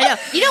 I know.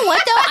 You know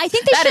what, though? I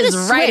think they should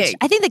have switched.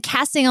 I think the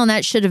casting on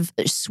that should have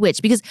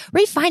switched because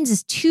Ray Fiennes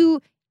is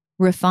too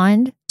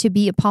refined to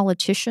be a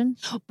politician,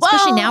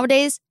 especially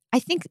nowadays. I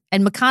think,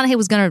 and McConaughey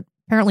was going to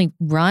apparently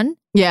run.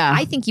 Yeah.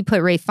 I think you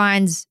put Ray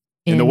Fiennes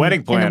in the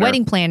Wedding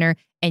Planner.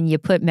 And you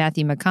put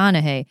Matthew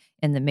McConaughey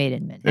in the Made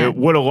in Manhattan. It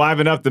would have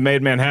livened up the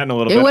Made Manhattan a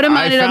little bit. It would have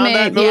made I found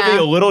that movie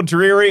a little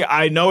dreary.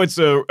 I know it's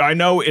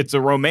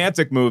a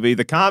romantic movie.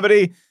 The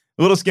comedy,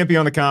 a little skimpy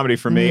on the comedy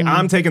for me.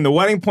 I'm taking The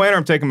Wedding Planner.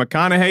 I'm taking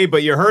McConaughey.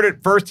 But you heard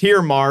it first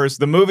here, Mars.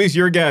 The movies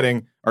you're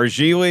getting are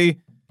Geely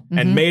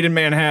and Made in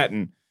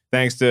Manhattan,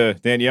 thanks to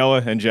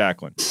Daniela and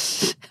Jacqueline.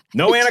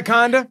 No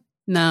Anaconda?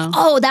 No.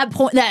 Oh, that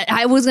point that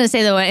I was going to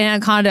say though,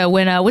 Anaconda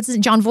when what's his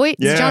John Voight?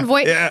 Yeah, Is it John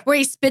Voight? Yeah. Where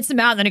he spits him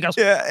out and then he goes.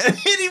 Yeah, and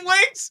he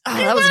winks. Oh,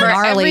 that was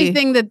gnarly.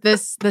 Everything that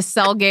the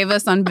cell gave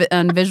us on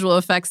visual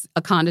effects,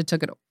 Anaconda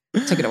took it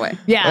away.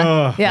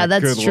 Yeah, Oh, yeah,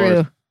 that's true.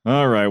 Lord.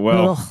 All right,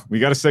 well, we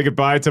got to say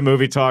goodbye to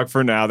movie talk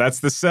for now. That's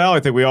The Cell. I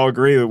think we all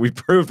agree that we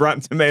proved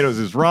Rotten Tomatoes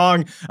is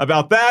wrong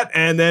about that,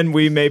 and then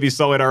we maybe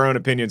sullied our own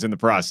opinions in the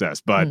process.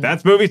 But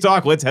that's movie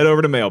talk. Let's head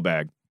over to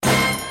Mailbag.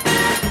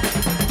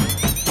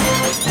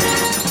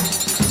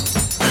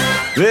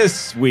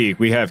 This week,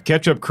 we have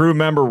Ketchup crew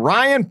member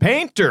Ryan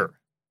Painter,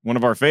 one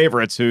of our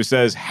favorites, who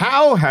says,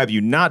 how have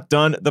you not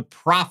done The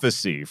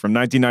Prophecy from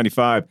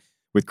 1995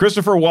 with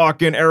Christopher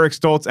Walken, Eric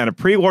Stoltz, and a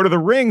pre-Lord of the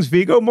Rings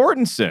Viggo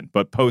Mortensen,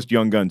 but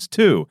post-Young Guns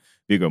 2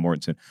 Viggo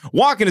Mortensen.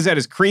 Walken is at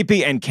his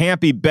creepy and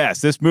campy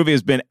best. This movie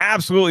has been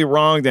absolutely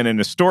wronged, and an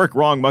historic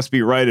wrong must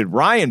be righted.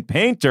 Ryan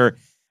Painter,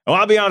 well,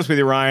 I'll be honest with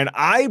you, Ryan,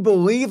 I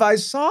believe I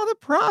saw The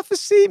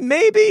Prophecy,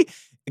 maybe.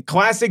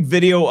 Classic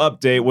Video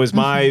Update was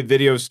my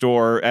video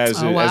store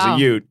as a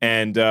Ute,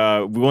 and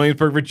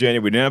Williamsburg, Virginia.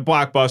 We didn't have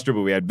Blockbuster,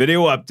 but we had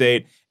Video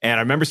Update, and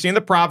I remember seeing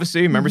The Prophecy,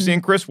 I remember seeing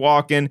Chris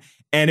Walken,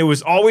 and it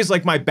was always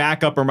like my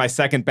backup or my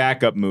second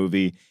backup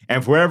movie,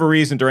 and for whatever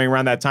reason, during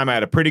around that time, I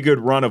had a pretty good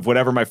run of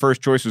whatever my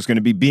first choice was going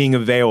to be being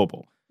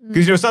available.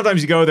 Because, you know,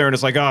 sometimes you go there and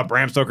it's like, oh,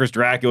 Bram Stoker's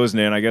Dracula isn't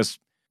in, I guess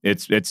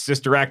it's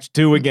Sister Act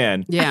 2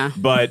 again. Yeah.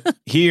 But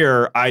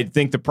here, I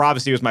think The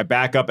Prophecy was my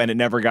backup, and it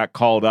never got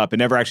called up. It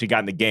never actually got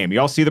in the game.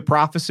 Y'all see The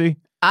Prophecy?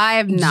 I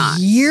have not.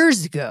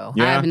 Years ago.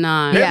 Yeah. I have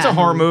not. It's a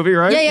horror movie,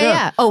 right?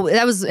 Yeah. Oh,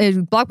 that was a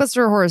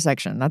Blockbuster horror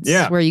section.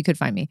 That's where you could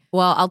find me.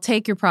 Well, I'll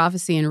take your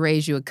Prophecy and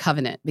raise you a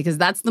Covenant, because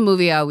that's the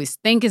movie I always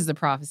think is The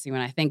Prophecy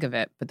when I think of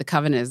it. But The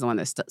Covenant is the one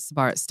that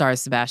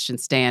stars Sebastian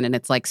Stan, and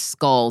it's like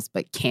Skulls,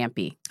 but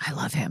campy. I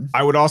love him.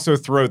 I would also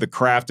throw The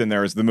Craft in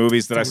there as the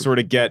movies that I sort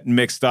of get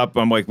mixed up.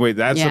 I'm like, wait,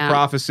 that's The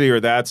Prophecy, or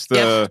that's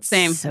the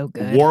same. So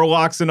good.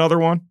 Warlock's another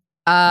one?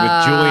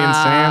 With Julian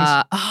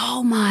Sands?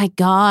 Oh my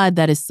God,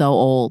 that is so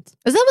old.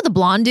 Is that with the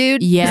blonde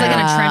dude? Yeah. He's like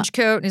in a trench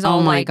coat and he's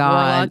all like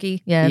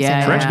warlocky.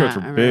 Yeah. Trench coats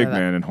are big,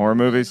 man, in horror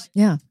movies.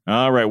 Yeah.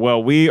 All right.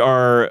 Well, we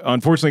are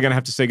unfortunately going to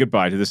have to say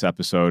goodbye to this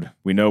episode.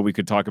 We know we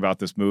could talk about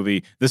this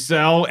movie, The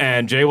Cell,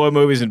 and J-Lo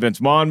movies and Vince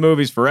Vaughn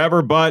movies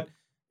forever, but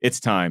it's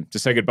time to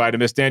say goodbye to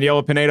Miss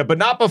Daniela Pineda, but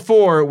not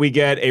before we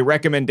get a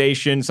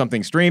recommendation,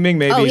 something streaming,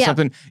 maybe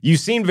something. You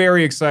seem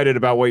very excited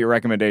about what your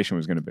recommendation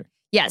was going to be.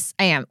 Yes,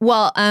 I am.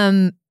 Well,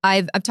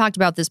 I've talked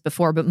about this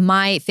before, but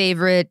my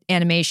favorite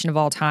animation of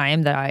all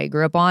time that I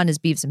grew up on is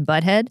Beavis and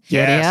Butthead.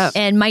 Yes.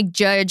 And Mike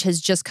Judge has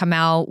just come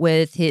out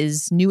with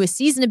his newest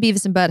season of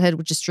Beavis and Butthead,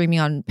 which is streaming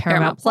on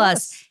Paramount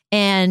Plus.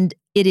 And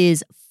it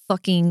is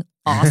fucking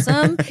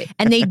awesome.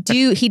 And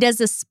he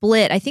does a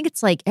split. I think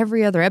it's like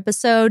every other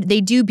episode.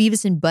 They do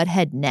Beavis and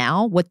Butthead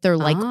now, what they're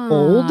like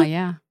old.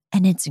 Yeah.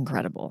 And it's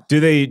incredible. Do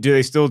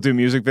they still do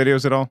music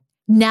videos at all?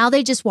 Now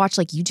they just watch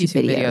like YouTube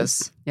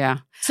videos. Yeah.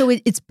 So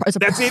it's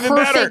a even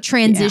better. perfect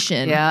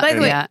transition. Yeah. By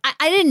the way,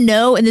 I didn't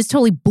know, and this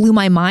totally blew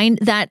my mind,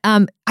 that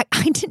I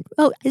didn't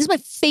know. This is my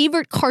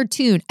favorite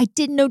cartoon. I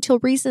didn't know till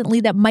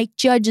recently that Mike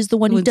Judge is the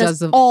one who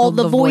does all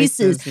the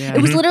voices. Yeah.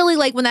 It was literally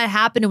like when that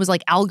happened, it was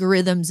like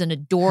algorithms and a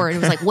door, and it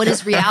was like, what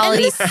is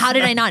reality? How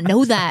did I not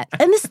know that?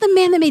 And this is the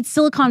man that made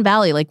Silicon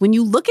Valley. Like when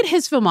you look at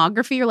his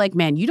filmography, you're like,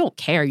 man, you don't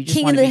care. You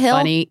just want to be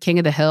funny. King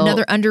of the Hill.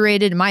 Another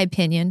underrated, in my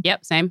opinion.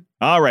 Yep, same.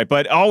 All right,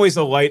 but always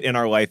a light in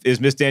our life is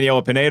Miss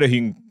Daniela Pineda, who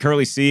you can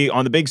currently see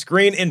on the big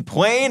screen in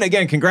Plane.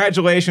 Again,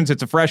 congratulations.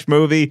 It's a fresh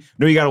movie. I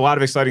know you got a lot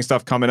of exciting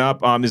stuff coming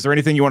up. Is there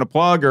anything you want to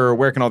plug, or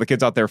where can all the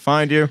kids out there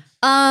find you?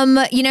 I'm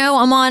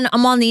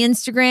on the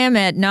Instagram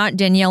at not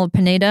Daniela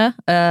Pineda.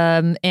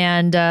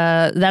 And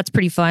that's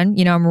pretty fun.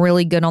 You know, I'm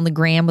really good on the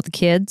gram with the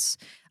kids.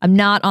 I'm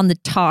not on the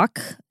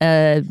talk.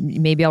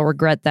 Maybe I'll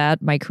regret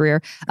that, my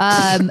career.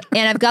 And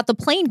I've got The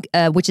Plane,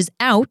 which is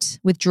out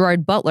with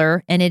Gerard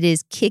Butler, and it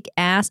is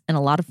kick-ass and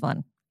a lot of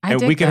fun. And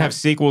we can have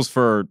sequels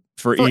for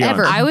eons.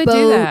 I would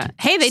do that.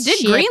 Hey, they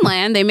did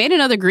Greenland. They made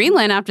another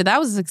Greenland after that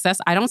was a success.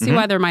 I don't see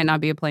why there might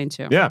not be a Plane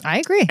 2. Yeah. I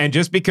agree. And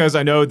just because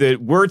I know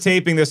that we're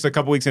taping this a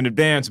couple weeks in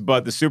advance,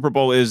 but the Super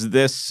Bowl is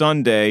this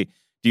Sunday,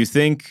 do you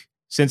think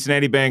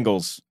Cincinnati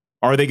Bengals,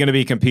 are they going to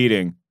be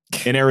competing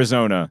in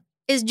Arizona?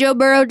 Is Joe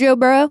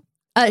Burrow?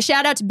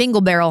 Shout out to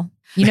Bingle Barrel.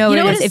 You know what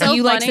it is. If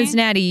you like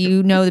Cincinnati,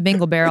 you know the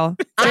Bingle Barrel.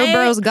 Joe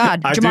Burrow's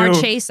God. Jamar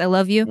Chase, I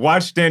love you.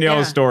 Watch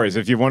Daniela's stories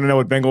if you want to know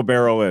what Bingle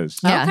Barrel is.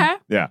 Yeah. Okay.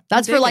 Yeah.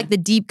 That's for like the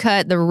deep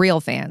cut, the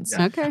real fans.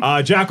 Yeah.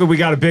 Okay. Jacqueline, we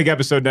got a big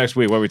episode next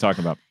week. What are we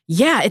talking about?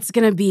 Yeah, it's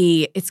gonna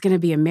be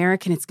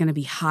American. It's gonna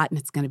be hot and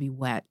it's gonna be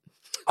wet.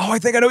 Oh, I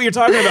think I know what you're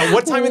talking about.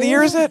 What time of the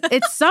year is it?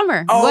 It's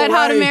summer. Oh, Wet,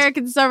 hot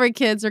American summer,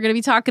 kids. We're going to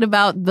be talking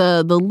about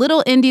the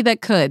little indie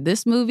that could.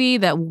 This movie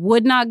that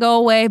would not go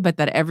away, but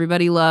that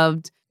everybody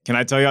loved. Can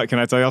I tell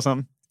y'all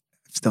something?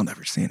 I've still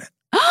never seen it.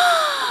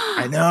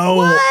 I know.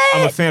 What?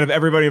 I'm a fan of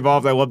everybody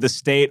involved. I love The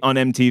State on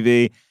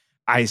MTV.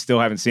 I still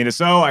haven't seen it.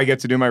 So I get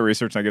to do my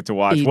research and I get to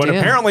watch what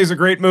apparently is a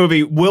great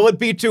movie. Will it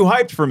be too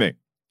hyped for me?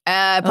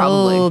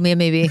 Probably. Oh,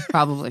 maybe.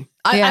 Probably.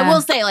 I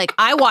will say, like,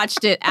 I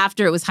watched it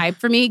after it was hyped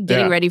for me,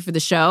 getting ready for the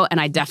show, and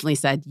I definitely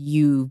said,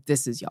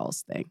 this is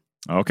y'all's thing.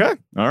 Okay.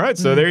 All right.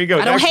 So there you go.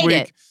 I don't hate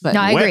it. But no,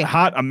 I agree.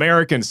 Hot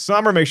American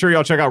Summer. Make sure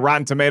y'all check out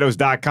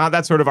RottenTomatoes.com.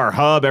 That's sort of our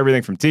hub.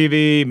 Everything from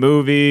TV,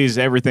 movies,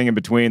 everything in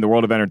between, the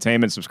world of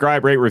entertainment.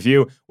 Subscribe, rate,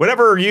 review.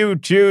 Whatever you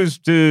choose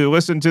to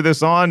listen to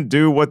this on,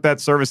 do what that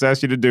service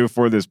asks you to do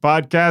for this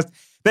podcast.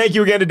 Thank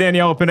you again to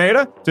Daniela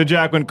Pineda, to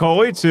Jacqueline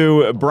Coley,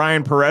 to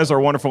Brian Perez, our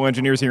wonderful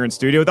engineers here in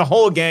studio, the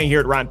whole gang here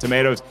at Rotten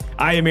Tomatoes.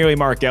 I am merely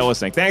Mark Ellis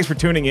saying thanks for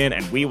tuning in,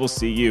 and we will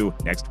see you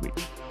next week.